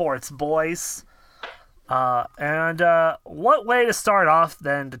real sports, boys. And what way to start off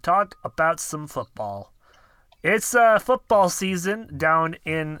than to talk about some football? It's football season down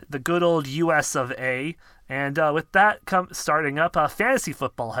in the good old US of A. And with that starting up, fantasy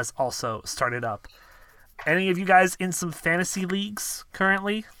football has also started up. Any of you guys in some fantasy leagues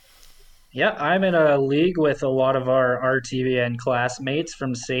currently? Yeah, I'm in a league with a lot of our RTVN classmates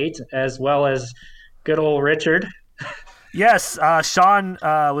from SAIT, as well as good old Richard. Yes, Sean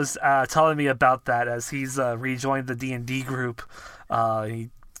was telling me about that as he's rejoined the D&D group. He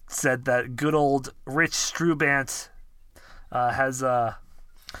said that good old Rich Strubant has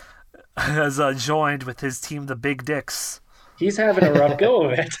has joined with his team, the Big Dicks. He's having a rough go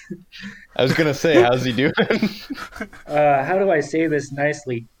of it. I was gonna say, how's he doing? How do I say this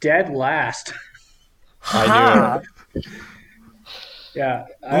nicely? Dead last. I knew it. Yeah.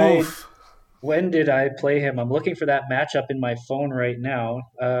 When did I play him? I'm looking for that matchup in my phone right now.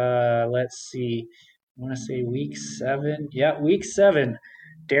 Let's see. I want to say week 7. Yeah, week 7.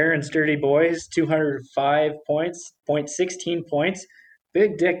 Darren Sturdy Boys, 205 points, 0.16 points.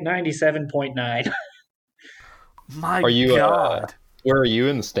 Big Dick, 97.9. My Are you? God. Where are you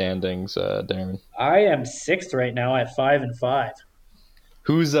in the standings, Darren? I am 6th right now at 5-5.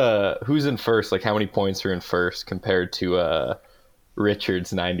 Who's in first? Like, how many points are in first compared to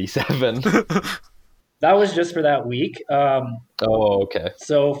Richard's 97? That was just for that week. Oh, okay.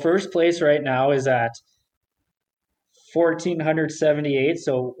 So first place right now is at 1,478,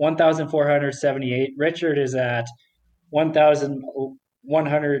 so 1,478. Richard is at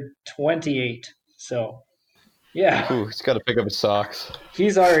 1,128. So, yeah. Ooh, he's got to pick up his socks.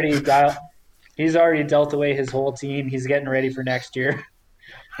 He's already dealt away his whole team. He's getting ready for next year.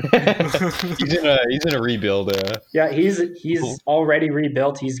 He's in a rebuild. Yeah, he's already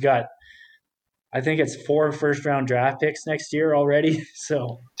rebuilt. He's got, I think it's 4 first-round draft picks next year already.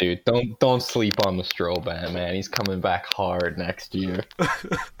 So, dude, don't sleep on the Stroban, man. He's coming back hard next year.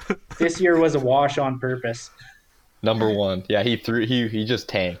 This year was a wash on purpose. Number 1, yeah, he just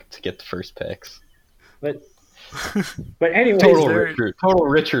tanked to get the first picks. But anyways, total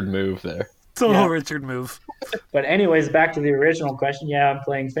Richard move there. Total Richard move. But anyways, back to the original question. Yeah, I'm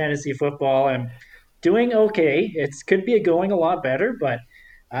playing fantasy football. I'm doing okay. It could be going a lot better, but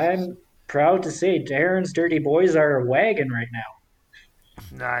I'm proud to say Darren's Dirty Boys are wagging right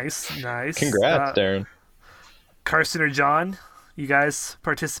now. Nice. Congrats, Darren. Carson or John, you guys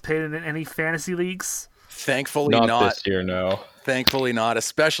participated in any fantasy leagues? Thankfully not. This year, no. Thankfully not.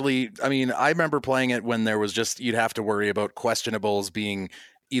 Especially, I mean, I remember playing it when there was just, you'd have to worry about questionables being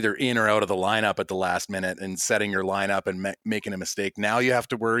either in or out of the lineup at the last minute and setting your lineup and making a mistake. Now you have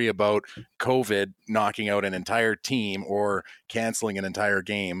to worry about COVID knocking out an entire team or canceling an entire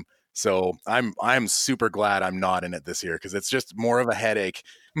game. So I'm super glad I'm not in it this year, because it's just more of a headache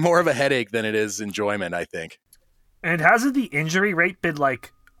than it is enjoyment, I think. And hasn't the injury rate been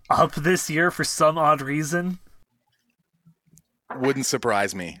like up this year for some odd reason? Wouldn't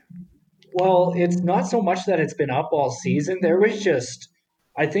surprise me. Well, it's not so much that it's been up all season. There was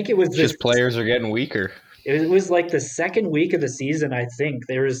I think it was just players are getting weaker. It was like the second week of the season, I think.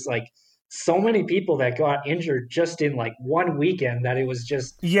 There was like so many people that got injured just in like one weekend that it was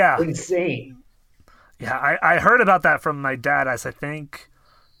just insane. Yeah, I heard about that from my dad, as I think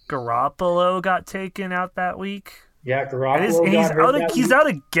Garoppolo got taken out that week. Yeah, Garoppolo he's out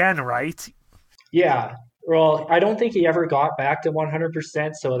again, right? Yeah. Well, I don't think he ever got back to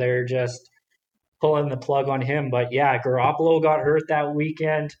 100%, so they're just pulling the plug on him. But yeah, Garoppolo got hurt that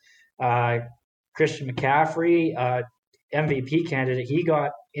weekend. Christian McCaffrey, MVP candidate, he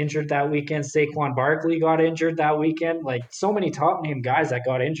got injured that weekend. Saquon Barkley got injured that weekend. Like, so many top name guys that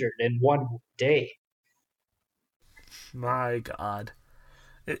got injured in one day. My God,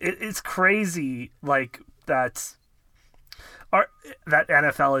 it's crazy. Like that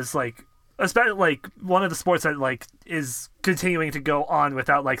NFL is like, especially like one of the sports that like is continuing to go on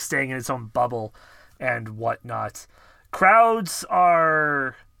without like staying in its own bubble and whatnot. Crowds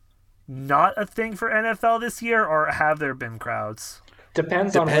are not a thing for NFL this year, or have there been crowds?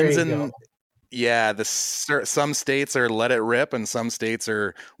 Depends on where you go. Yeah, some states are let it rip, and some states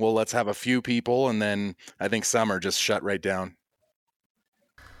are, well, let's have a few people, and then I think some are just shut right down.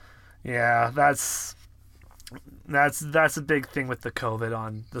 Yeah, that's a big thing with the COVID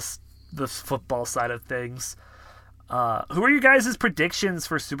on the football side of things. Who are you guys' predictions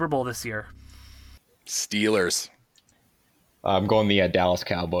for Super Bowl this year? Steelers. I'm going the Dallas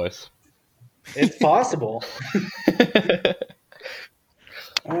Cowboys. It's possible.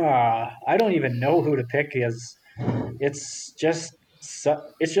 I don't even know who to pick, because it's just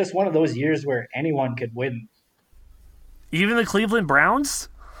one of those years where anyone could win. Even the Cleveland Browns?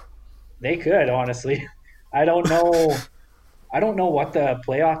 They could, honestly. I don't know what the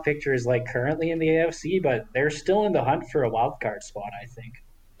playoff picture is like currently in the AFC, but they're still in the hunt for a wild card spot, I think.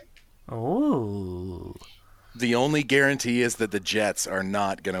 Oh. The only guarantee is that the Jets are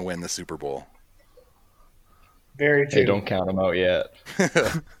not going to win the Super Bowl. Very true. Hey, don't count them out yet.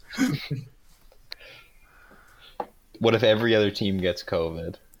 What if every other team gets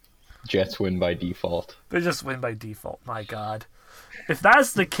COVID? Jets win by default. They just win by default. My God. If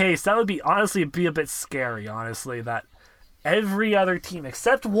that's the case, that would be a bit scary, honestly, that every other team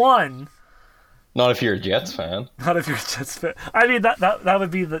except one. Not if you're a Jets fan. Not if you're a Jets fan. I mean, that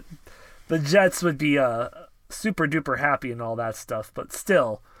would be the Jets would be super duper happy and all that stuff, but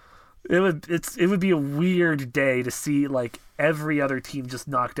still, it would be a weird day to see like every other team just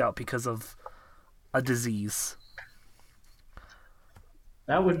knocked out because of a disease.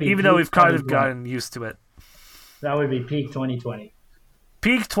 That would be even though we've kind of gotten used to it. That would be peak 2020.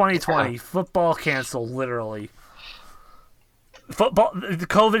 Peak 2020. Football canceled, literally.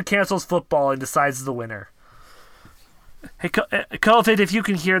 COVID cancels football and decides the winner. Hey, COVID, if you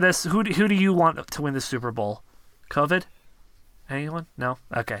can hear this, who do you want to win the Super Bowl? COVID? Anyone? No?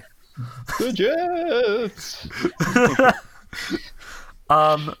 Okay. The Jets!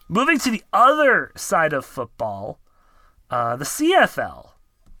 Moving to the other side of football, the CFL.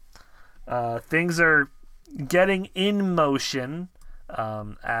 Things are getting in motion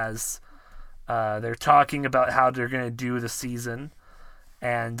as they're talking about how they're going to do the season.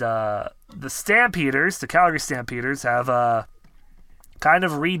 And the Stampeders, the Calgary Stampeders, have kind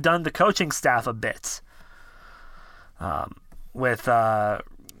of redone the coaching staff a bit with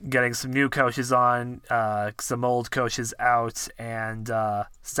getting some new coaches on, some old coaches out, and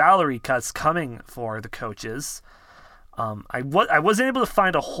salary cuts coming for the coaches. I wasn't able to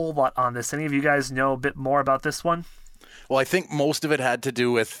find a whole lot on this. Any of you guys know a bit more about this one? Well, I think most of it had to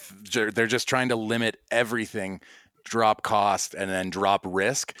do with they're just trying to limit everything, drop cost, and then drop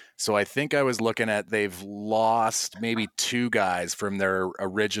risk. So I think I was looking at they've lost maybe 2 guys from their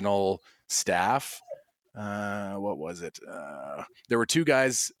original staff. What was it? There were 2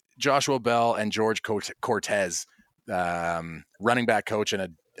 guys, Joshua Bell and George Cortez, running back coach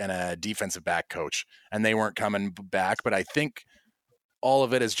and a defensive back coach, and they weren't coming back. But I think all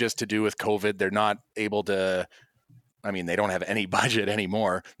of it is just to do with COVID. They're not able to, I mean, they don't have any budget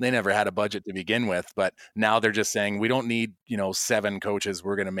anymore. They never had a budget to begin with, but now they're just saying, we don't need, 7 coaches.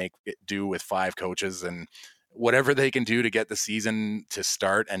 We're going to make it do with 5 coaches, and whatever they can do to get the season to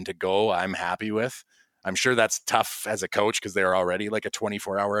start and to go, I'm happy with. I'm sure that's tough as a coach because they're already like a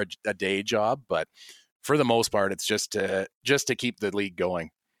 24-hour a day job, but for the most part, it's just to keep the league going.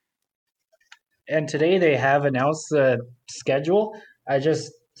 And today they have announced the schedule. I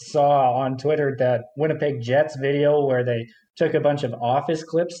just saw on Twitter that Winnipeg Jets video where they took a bunch of office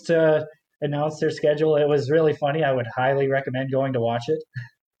clips to announce their schedule. It was really funny. I would highly recommend going to watch it.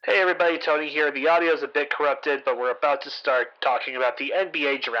 Hey everybody, Tony here. The audio is a bit corrupted, but we're about to start talking about the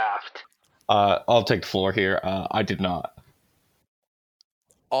NBA draft. I'll take the floor here. I did not.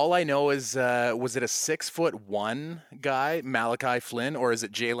 All I know is, was it a 6'1" guy, Malachi Flynn, or is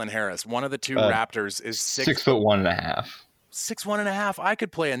it Jalen Harris? One of the 2 Raptors is 6'1.5". 6'1.5". I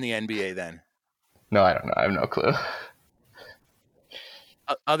could play in the NBA then. No, I don't know. I have no clue.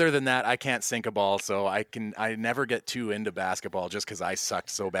 Other than that, I can't sink a ball, so I never get too into basketball just because I sucked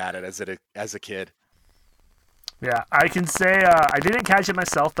so bad at it as a kid. Yeah, I can say I didn't catch it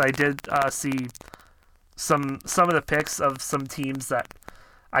myself, but I did see some of the picks of some teams that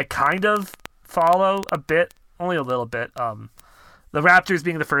I kind of follow a bit, only a little bit. The Raptors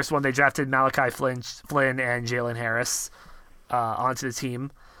being the first one, they drafted Malachi Flynn and Jalen Harris onto the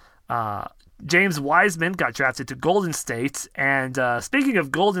team. James Wiseman got drafted to Golden State. And speaking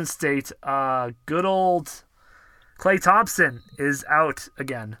of Golden State, good old Klay Thompson is out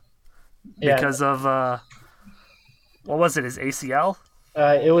again because of, what was it, his ACL?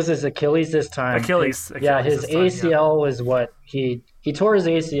 It was his Achilles this time. Achilles his this time, ACL was what he tore his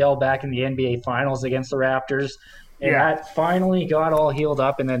ACL back in the NBA Finals against the Raptors, and that finally got all healed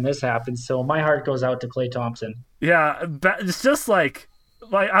up, and then this happened. So my heart goes out to Klay Thompson. Yeah, it's just like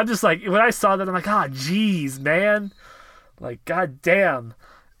I'm just like, when I saw that, I'm like, geez, man, like, god damn.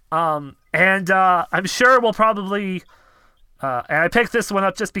 And I'm sure we'll probably. And I picked this one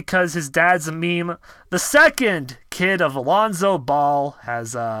up just because his dad's a meme. The second kid of Alonzo Ball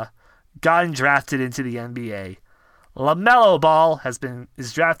has gotten drafted into the NBA. LaMelo Ball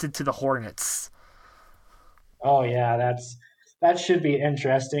is drafted to the Hornets. Oh yeah, that should be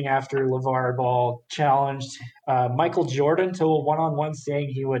interesting after LeVar Ball challenged Michael Jordan to a one-on-one, saying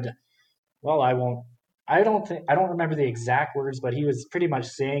he would. Well, I don't remember the exact words, but he was pretty much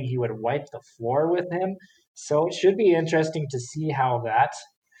saying he would wipe the floor with him. So it should be interesting to see how that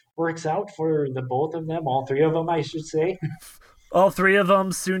works out for the both of them, all 3 of them, I should say. All 3 of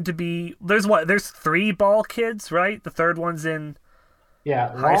them soon to be. There's 3 Ball kids, right? The third one's in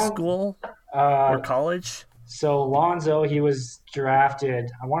high school or college. So Lonzo, he was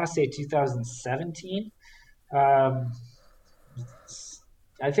drafted, I want to say 2017. I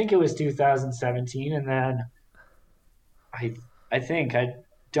think it was 2017, and then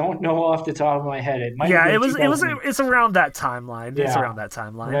don't know off the top of my head. It might Yeah, have it been was. It's around that timeline. It's Yeah. around that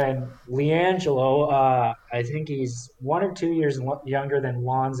timeline. Then Leangelo, I think he's 1 or 2 years younger than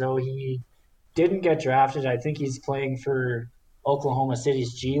Lonzo. He didn't get drafted. I think he's playing for Oklahoma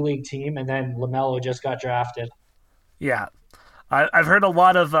City's G League team, and then LaMelo just got drafted. Yeah. I've heard a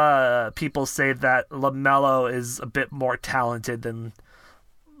lot of people say that LaMelo is a bit more talented than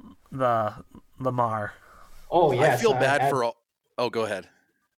the Lamar. Oh yes, I feel bad for all. Oh, go ahead.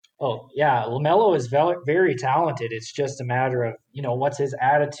 Oh yeah, LaMelo is very talented. It's just a matter of what's his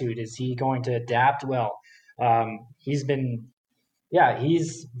attitude. Is he going to adapt well? He's very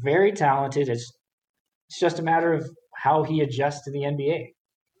talented. It's just a matter of how he adjusts to the NBA.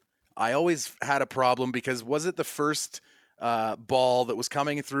 I always had a problem because was it the first ball that was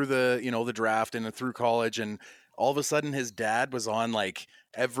coming through the draft and through college, and all of a sudden his dad was on like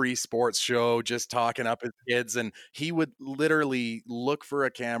every sports show just talking up his kids, and he would literally look for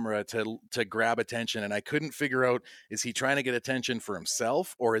a camera to grab attention, and I couldn't figure out, is he trying to get attention for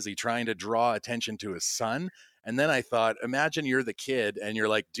himself or is he trying to draw attention to his son? And then I thought, imagine you're the kid and you're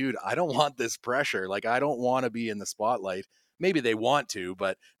like, dude, I don't want this pressure. Like, I don't want to be in the spotlight. Maybe they want to,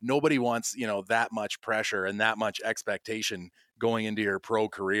 but nobody wants, that much pressure and that much expectation going into your pro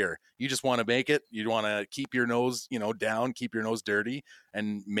career. You just want to make it. You want to keep your nose, down, keep your nose dirty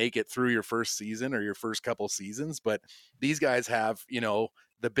and make it through your first season or your first couple seasons. But these guys have,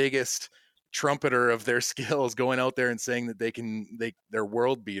 the biggest trumpeter of their skills going out there and saying that they're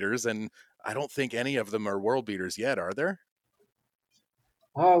world beaters. And I don't think any of them are world beaters yet, are there?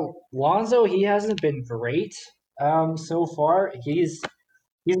 Lonzo, he hasn't been great so far. He's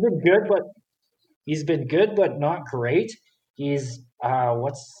been good, but not great. He's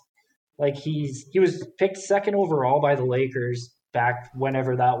he was picked second overall by the Lakers back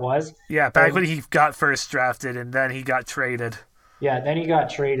whenever that was. Yeah, back when he got first drafted and then he got traded. Yeah, then he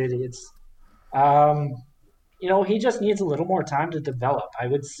got traded. It's he just needs a little more time to develop. I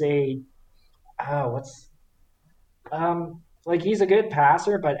would say he's a good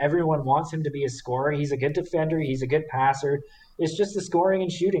passer, but everyone wants him to be a scorer. He's a good defender. He's a good passer. It's just the scoring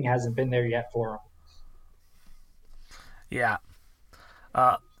and shooting hasn't been there yet for him. Yeah.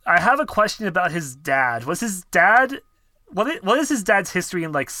 I have a question about his dad. What is his dad's history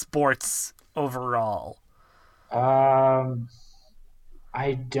in like sports overall?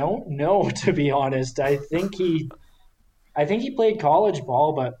 I don't know, to be honest. I think he played college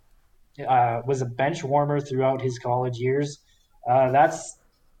ball, but was a bench warmer throughout his college years. That's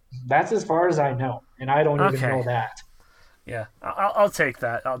as far as I know, and I don't even know that. Yeah, I'll take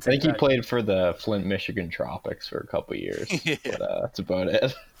that. I think he played for the Flint, Michigan Tropics for a couple years. Yeah. But that's about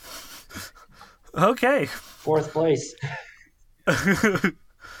it. Okay. Fourth place. That's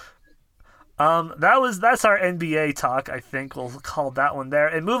our NBA talk. I think we'll call that one there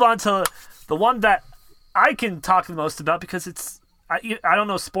and move on to the one that I can talk the most about because I don't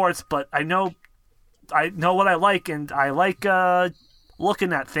know sports, but I know what I like, and I like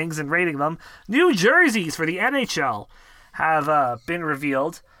looking at things and rating them. New jerseys for the NHL have been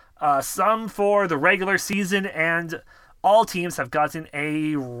revealed. Some for the regular season, and all teams have gotten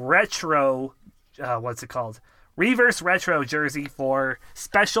a retro. What's it called? Reverse retro jersey for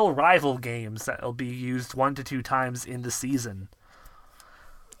special rival games that will be used 1 to 2 times in the season.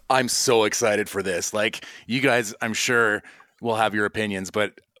 I'm so excited for this. Like, you guys, I'm sure will have your opinions,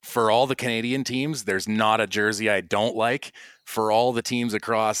 but for all the Canadian teams, there's not a jersey I don't like. For all the teams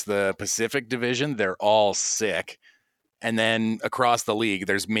across the Pacific Division, they're all sick. And then across the league,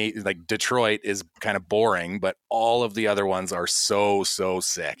 there's like Detroit is kind of boring, but all of the other ones are so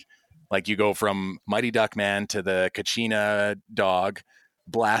sick. Like, you go from Mighty Duckman to the Kachina Dog,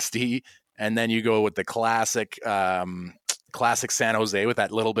 Blasty, and then you go with the classic San Jose with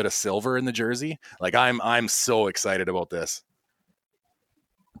that little bit of silver in the jersey. Like, I'm so excited about this.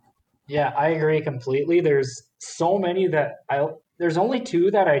 Yeah, I agree completely. There's so many there's only 2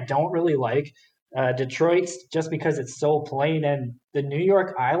 that I don't really like. Detroit's just because it's so plain, and the New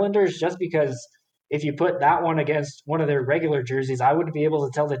York Islanders just because if you put that one against one of their regular jerseys, I wouldn't be able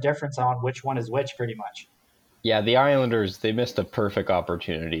to tell the difference on which one is which pretty much. Yeah, the Islanders, they missed a perfect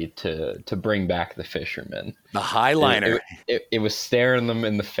opportunity to bring back the Fisherman. The Highliner. It was staring them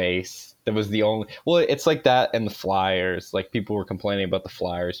in the face. That was the only... Well, it's like that and the Flyers. Like, people were complaining about the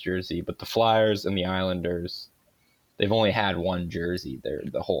Flyers jersey, but the Flyers and the Islanders, they've only had one jersey there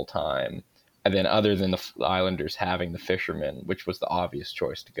the whole time. And then other than the Islanders having the Fisherman, which was the obvious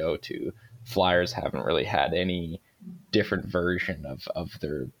choice to go to, Flyers haven't really had any different version of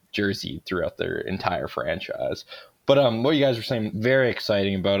their jersey throughout their entire franchise. But what you guys were saying, very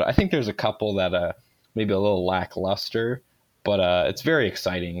exciting about it. I think there's a couple that maybe a little lackluster. But it's very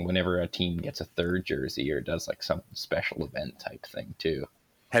exciting whenever a team gets a third jersey or does like some special event type thing too.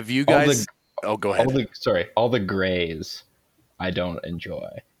 Have you guys? Go ahead. All the grays, I don't enjoy.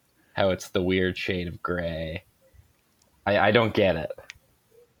 How it's the weird shade of gray. I don't get it.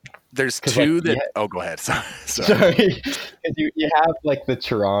 There's two like, that. Oh, go ahead. Sorry. Sorry. You have like the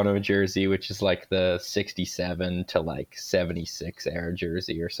Toronto jersey, which is like the 67 to like 76 era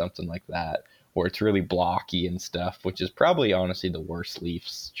jersey or something like that, where it's really blocky and stuff, which is probably honestly the worst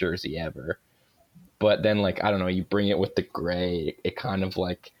Leafs jersey ever. But then like, I don't know, you bring it with the gray, it kind of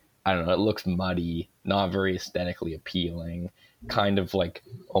like, I don't know, it looks muddy, not very aesthetically appealing, kind of like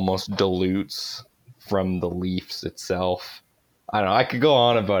almost dilutes from the Leafs itself. I don't know, I could go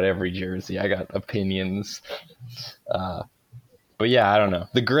on about every jersey. I got opinions. But yeah, I don't know.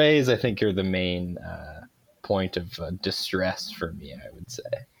 The grays, I think, are the main point of distress for me, I would say.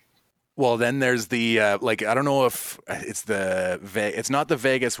 Well, then there's the I don't know if it's it's not the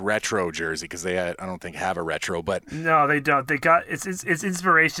Vegas retro jersey because they I don't think have a retro, but no, they don't. They got its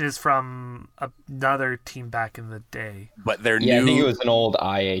inspiration is from another team back in the day. But they're new. I think it was an old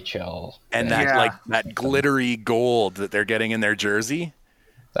IHL, and that glittery gold that they're getting in their jersey.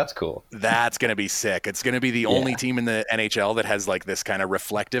 That's cool. That's going to be sick. It's going to be the only team in the NHL that has like this kind of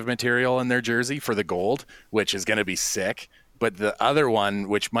reflective material in their jersey for the gold, which is going to be sick. But the other one,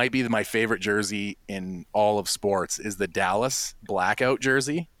 which might be my favorite jersey in all of sports, is the Dallas blackout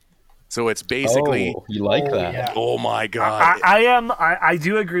jersey. So it's basically you like that? Yeah. Oh my god! I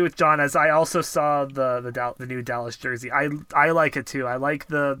do agree with John, as I also saw the new Dallas jersey. I like it too. I like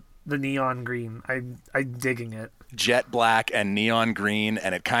the neon green. I'm digging it. Jet black and neon green,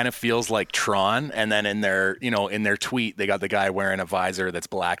 and it kind of feels like Tron. And then in their tweet, they got the guy wearing a visor that's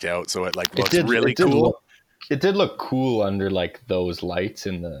blacked out, so it like looks really cool. It did look cool under like those lights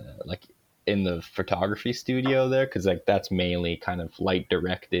in the photography studio there, because like that's mainly kind of light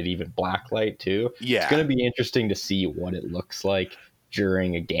directed, even black light too. Yeah, it's going to be interesting to see what it looks like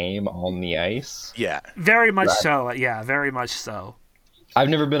during a game on the ice. Yeah, very much so. Yeah, very much so. I've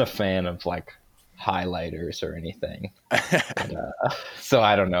never been a fan of like highlighters or anything, so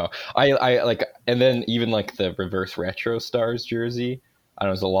I don't know. I like, and then even like the reverse retro Stars jersey. I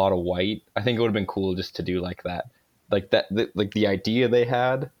know, it was a lot of white. I think it would have been cool just to do like that, like the idea they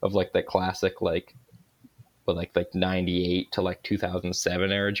had of like that classic like 98 to like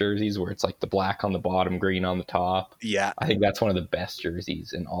 2007 era jerseys where it's like the black on the bottom, green on the top. Yeah, I think that's one of the best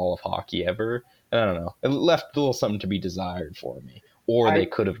jerseys in all of hockey ever. And I don't know, it left a little something to be desired for me. Or they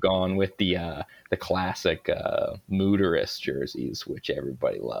could have gone with the classic Mooderist jerseys, which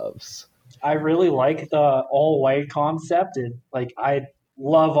everybody loves. I really like the all white concept. I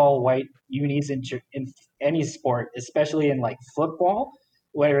love all white unis in any sport, especially in like football,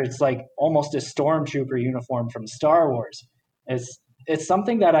 where it's like almost a stormtrooper uniform from Star Wars. It's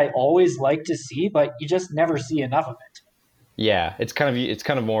something that I always like to see, but you just never see enough of it. Yeah, it's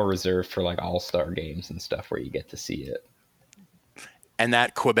kind of more reserved for like all-star games and stuff where you get to see it. And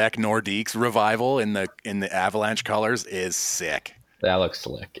that Quebec Nordiques revival in the Avalanche colors is sick. That looks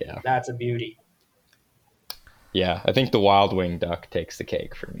slick, yeah. That's a beauty. Yeah, I think the Wild Wing Duck takes the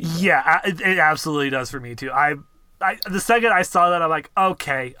cake for me. Yeah, it absolutely does for me too. I the second I saw that, I'm like,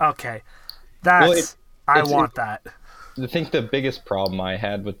 okay, that's I want that. I think the biggest problem I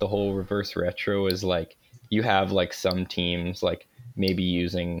had with the whole reverse retro is like you have like some teams like maybe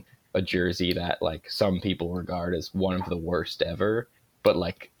using a jersey that like some people regard as one of the worst ever, but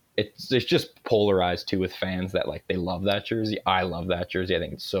like it's just polarized too with fans that like they love that jersey. I love that jersey. I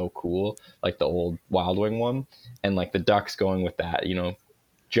think it's so cool, like the old Wild Wing one, and like the Ducks going with that,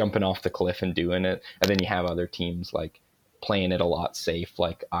 jumping off the cliff and doing it. And then you have other teams like playing it a lot safe,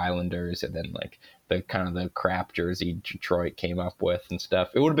 like Islanders, and then like the kind of the crap jersey Detroit came up with and stuff.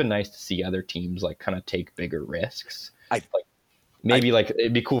 It would have been nice to see other teams like kind of take bigger risks.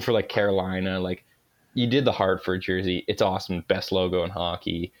 It'd be cool for like Carolina, like you did the Hartford jersey. It's awesome. Best logo in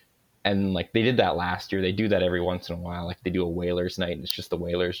hockey. And like they did that last year. They do that every once in a while. Like they do a Whalers night and it's just the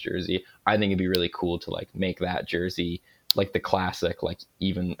Whalers jersey. I think it'd be really cool to like make that jersey like the classic, like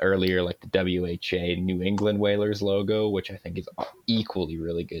even earlier, like the WHA New England Whalers logo, which I think is equally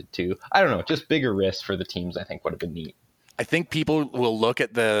really good too. I don't know, just bigger risks for the teams I think would have been neat. I think people will look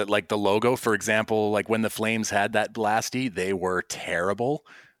at the logo, for example, like when the Flames had that Blasty, they were terrible.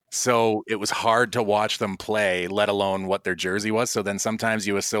 So it was hard to watch them play, let alone what their jersey was. So then sometimes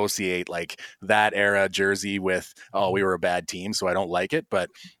you associate like that era jersey with, oh, we were a bad team, so I don't like it. But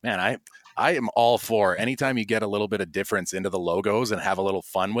man, I am all for anytime you get a little bit of difference into the logos and have a little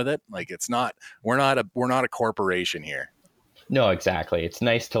fun with it. Like we're not a corporation here. No, exactly. It's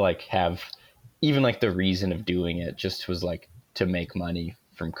nice to like have even like the reason of doing it just was like to make money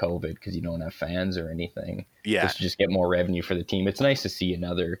from COVID because you don't have fans or anything. Yeah. Just get more revenue for the team. It's nice to see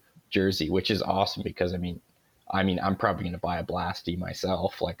another jersey, which is awesome because I mean, I'm probably going to buy a Blasty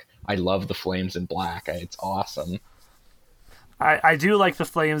myself. Like, I love the Flames in black. It's awesome. I do like the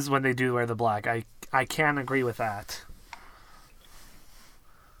Flames when they do wear the black. I can agree with that.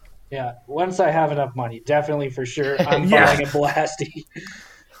 Yeah, once I have enough money, definitely for sure, I'm buying a Blasty.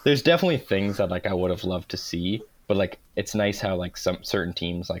 There's definitely things that like I would have loved to see, but like it's nice how like some certain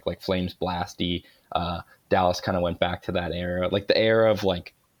teams like Flames Blasty, Dallas kind of went back to that era, like the era of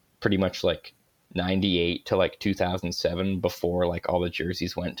like pretty much like 98 to like 2007 before like all the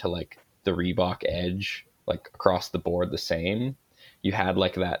jerseys went to like the Reebok Edge, like across the board the same. You had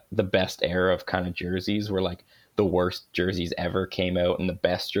like the best era of kind of jerseys where like the worst jerseys ever came out and the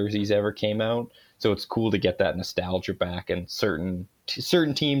best jerseys ever came out. So it's cool to get that nostalgia back, and certain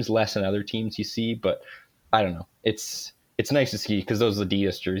teams less than other teams you see, but I don't know. It's nice to see because those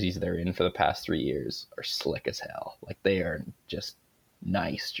Adidas jerseys they're in for the past 3 years are slick as hell. Like they are just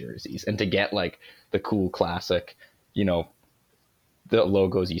nice jerseys, and to get like the cool classic, the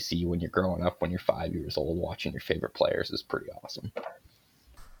logos you see when you're growing up when you're 5 years old watching your favorite players is pretty awesome.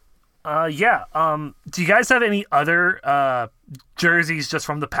 Yeah. Do you guys have any other jerseys just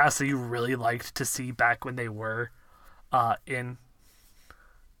from the past that you really liked to see back when they were in?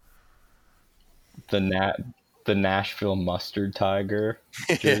 The Nashville Mustard Tiger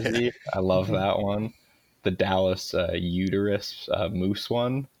jersey. I love that one. The Dallas Uterus Moose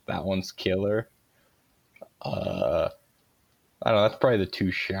one. That one's killer. I don't know. That's probably the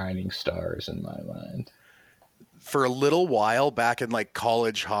two shining stars in my mind. For a little while back in like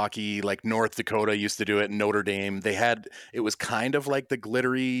college hockey, like North Dakota used to do it, Notre Dame, it was kind of like the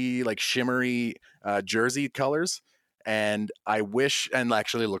glittery, like shimmery jersey colors. And I wish, and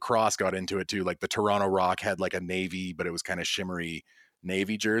actually lacrosse got into it too. Like the Toronto Rock had like a navy, but it was kind of shimmery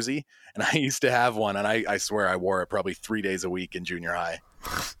navy jersey. And I used to have one, and I swear I wore it probably 3 days a week in junior high.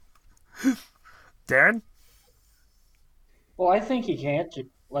 Darren? Well, I think you can't,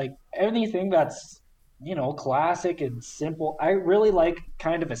 like, anything that's, classic and simple. I really like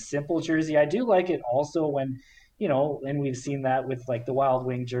kind of a simple jersey. I do like it also when, and we've seen that with like the Wild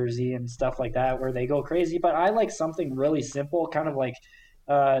Wing jersey and stuff like that where they go crazy. But I like something really simple, kind of like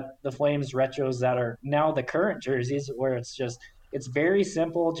the Flames retros that are now the current jerseys where it's very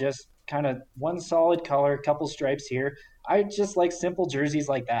simple, just kind of one solid color, couple stripes here. I just like simple jerseys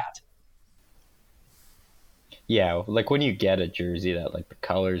like that. Yeah, like when you get a jersey that like the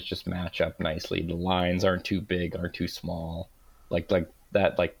colors just match up nicely, the lines aren't too big, aren't too small, like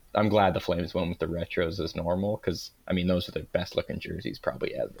that. Like I'm glad the Flames went with the retros as normal because I mean those are the best looking jerseys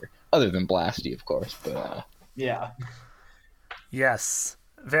probably ever, other than Blasty of course. But yeah, yes,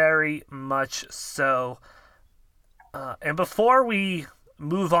 very much so. And before we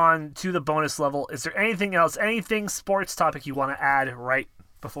move on to the bonus level, is there anything else, anything sports topic you want to add right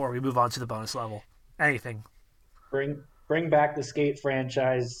before we move on to the bonus level? Anything? Bring back the skate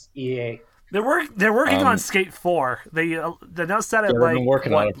franchise, EA. They're working on Skate 4. They announced that at they've been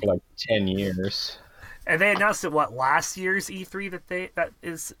working on it for like 10 years. And they announced it last year's E3 that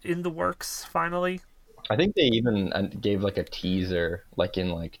is in the works finally. I think they even gave like a teaser like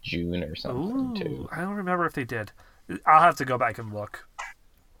in like June or something too. I don't remember if they did. I'll have to go back and look.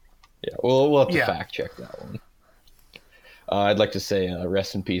 Yeah, we'll have to fact check that one. I'd like to say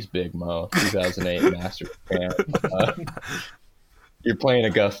rest in peace, Big Mo, 2008 Masters champ. You're playing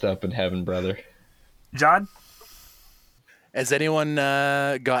Augusta up in heaven, brother. John? Has anyone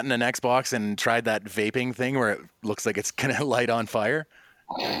gotten an Xbox and tried that vaping thing where it looks like it's going to light on fire?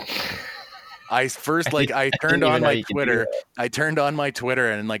 I turned on my Twitter. I turned on my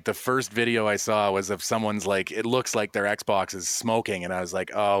Twitter and like the first video I saw was of someone's like, it looks like their Xbox is smoking. And I was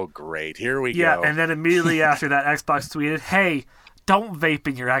like, oh, great. Here we go. Yeah. And then immediately after that, Xbox tweeted, hey, don't vape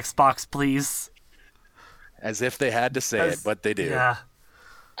in your Xbox, please. As if they had to say it, but they do. Yeah.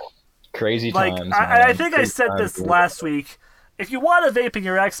 Crazy like, times. I think I said this last week. If you want to vape in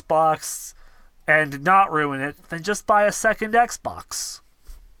your Xbox and not ruin it, then just buy a second Xbox.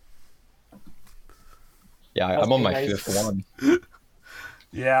 Yeah, I'm on my fifth one.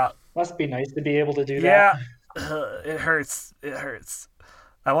 Yeah. Must be nice to be able to do that. Yeah. It hurts. It hurts.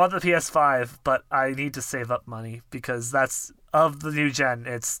 I want the PS5, but I need to save up money because that's, of the new gen,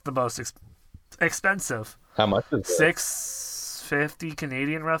 it's the most expensive. How much is it? $650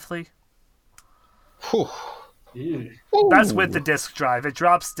 Canadian, roughly. Whew. That's with the disc drive. It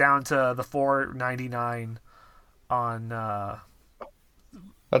drops down to the $499 on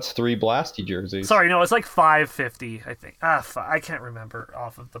That's 3 Blasty jerseys. Sorry, no, it's like $550, I think. I can't remember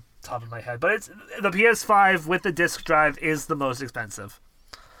off of the top of my head, but it's the PS5 with the disc drive is the most expensive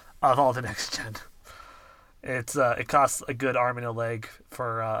of all the next gen. It costs a good arm and a leg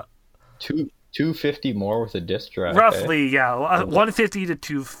for $250 more with a disc drive. roughly, yeah, $150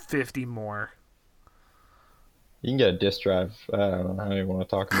 to $250 more. You can get a disc drive. I don't know how you want to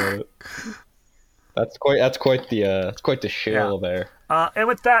talk about it. That's quite the shill there. And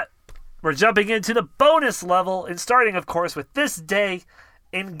with that, we're jumping into the bonus level and starting, of course, with this day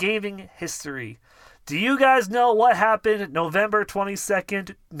in gaming history. Do you guys know what happened November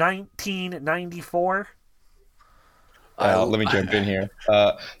 22nd, 1994? Let me jump in here.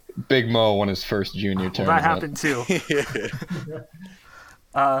 Big Mo won his first junior tournament. That happened too.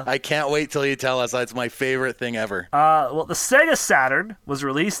 I can't wait till you tell us. That's my favorite thing ever. Well, the Sega Saturn was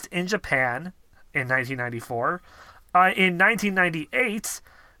released in Japan in 1994. In 1998,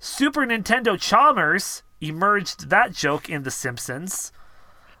 Super Nintendo Chalmers emerged that joke in The Simpsons.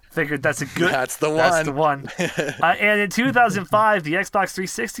 Figured that's a good. That's the one. That's the one. And in 2005, the Xbox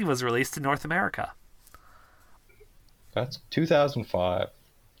 360 was released in North America. That's 2005.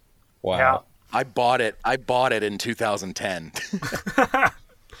 Wow. Yeah. I bought it in 2010.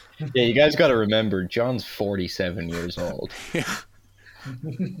 Yeah, you guys got to remember, John's 47 years old.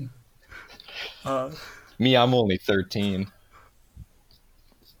 Me, I'm only 13.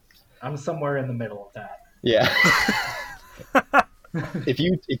 I'm somewhere in the middle of that. Yeah.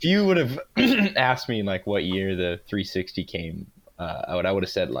 If you would have asked me like what year the 360 came out, I would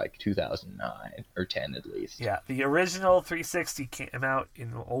have said like 2009 or 10 at least. Yeah, the original 360 came out in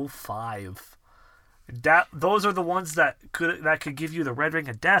 2005. Those are the ones that could give you the red ring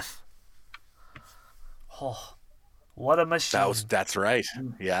of death. Oh, what a machine! That's right.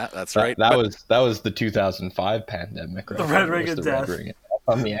 Yeah, that's right. That was the 2005 pandemic. Right? The red ring of death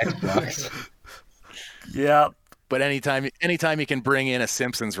on the Xbox. Yeah. But anytime you can bring in a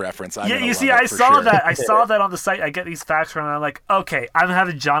Simpsons reference, I saw that. I saw that on the site. I get these facts from, and I'm like, okay, I'm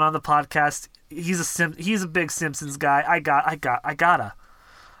having John on the podcast. He's a big Simpsons guy. I gotta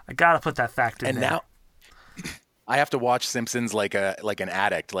put that fact in and there. Now I have to watch Simpsons like an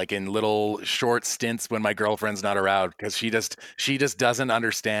addict, like in little short stints when my girlfriend's not around, because she just doesn't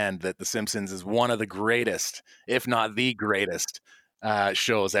understand that The Simpsons is one of the greatest, if not the greatest,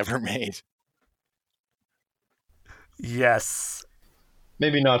 shows ever made. Yes.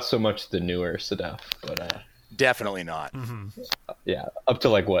 Maybe not so much the newer stuff, but definitely not. Mm-hmm. Yeah, up to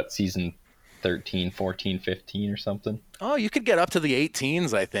like what, season 13, 14, 15 or something. Oh, you could get up to the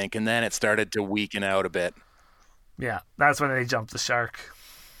 18s, I think, and then it started to weaken out a bit. Yeah, that's when they jumped the shark.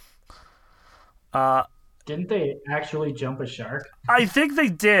 Didn't they actually jump a shark? I think they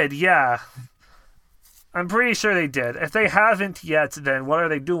did, yeah. I'm pretty sure they did. If they haven't yet, then what are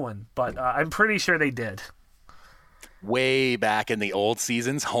they doing? But I'm pretty sure they did. Way back in the old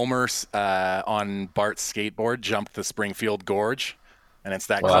seasons, Homer on Bart's skateboard jumped the Springfield Gorge, and it's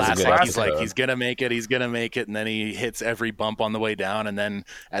that classic. He's like, he's gonna make it, and then he hits every bump on the way down, and then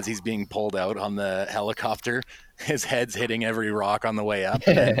as he's being pulled out on the helicopter, his head's hitting every rock on the way up.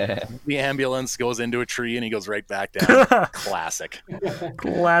 And the ambulance goes into a tree, and he goes right back down. Classic.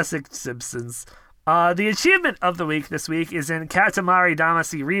 Classic Simpsons. The achievement of the week this week is in Katamari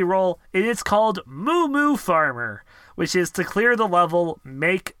Damacy Reroll, and it's called Moo Moo Farmer, which is to clear the level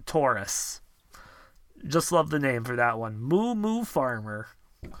Make Taurus. Just love the name for that one. Moo Moo Farmer.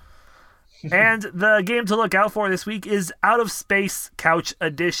 And the game to look out for this week is Out of Space Couch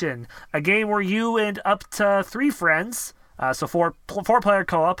Edition, a game where you and up to 3 friends, so 4-player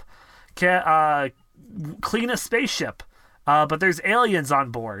co-op, can clean a spaceship, but there's aliens on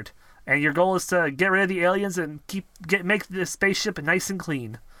board. And your goal is to get rid of the aliens and make the spaceship nice and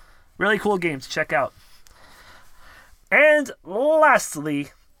clean. Really cool game to check out. And lastly,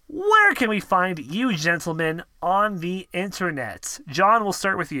 where can we find you gentlemen on the internet? John, we'll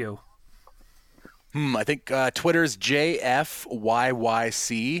start with you. I think Twitter's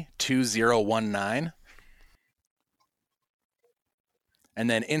JFYYC2019. And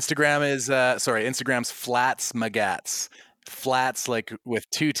then Instagram is Instagram's Flats Magats. Flats like with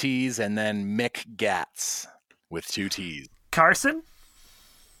 2 T's, and then Mick Gats with 2 T's. Carson?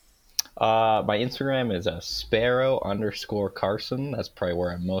 My Instagram is Sparrow_Carson. That's probably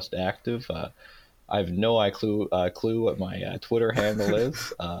where I'm most active. I have no clue what my Twitter handle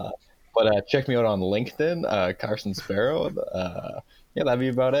is. But check me out on LinkedIn, Carson Sparrow. Yeah, that'd be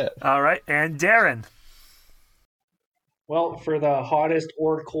about it. All right. And Darren? Well, for the hottest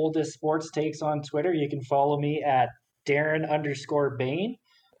or coldest sports takes on Twitter, you can follow me at Darren_Bain.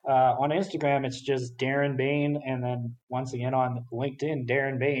 On Instagram, it's just Darren Bain, and then once again on LinkedIn,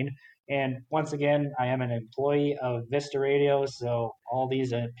 Darren Bain. And once again, I am an employee of Vista Radio, so all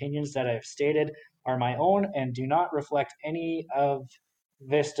these opinions that I've stated are my own and do not reflect any of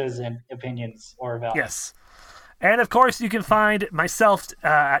Vista's opinions or values. Yes. And of course, you can find myself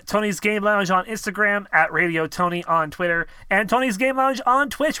at Tony's Game Lounge on Instagram, at Radio Tony on Twitter, and Tony's Game Lounge on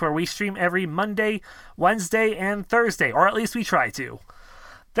Twitch, where we stream every Monday, Wednesday, and Thursday, or at least we try to.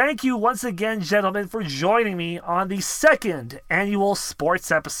 Thank you once again, gentlemen, for joining me on the second annual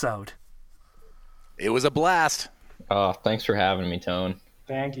sports episode. It was a blast. Oh, thanks for having me, Tone.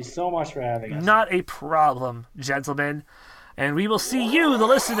 Thank you so much for having us. Not a problem, gentlemen. And we will see you, the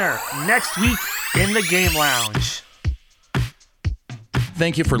listener, next week in the Game Lounge.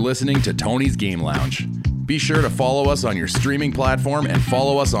 Thank you for listening to Tony's Game Lounge. Be sure to follow us on your streaming platform and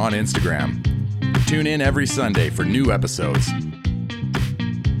follow us on Instagram. Tune in every Sunday for new episodes.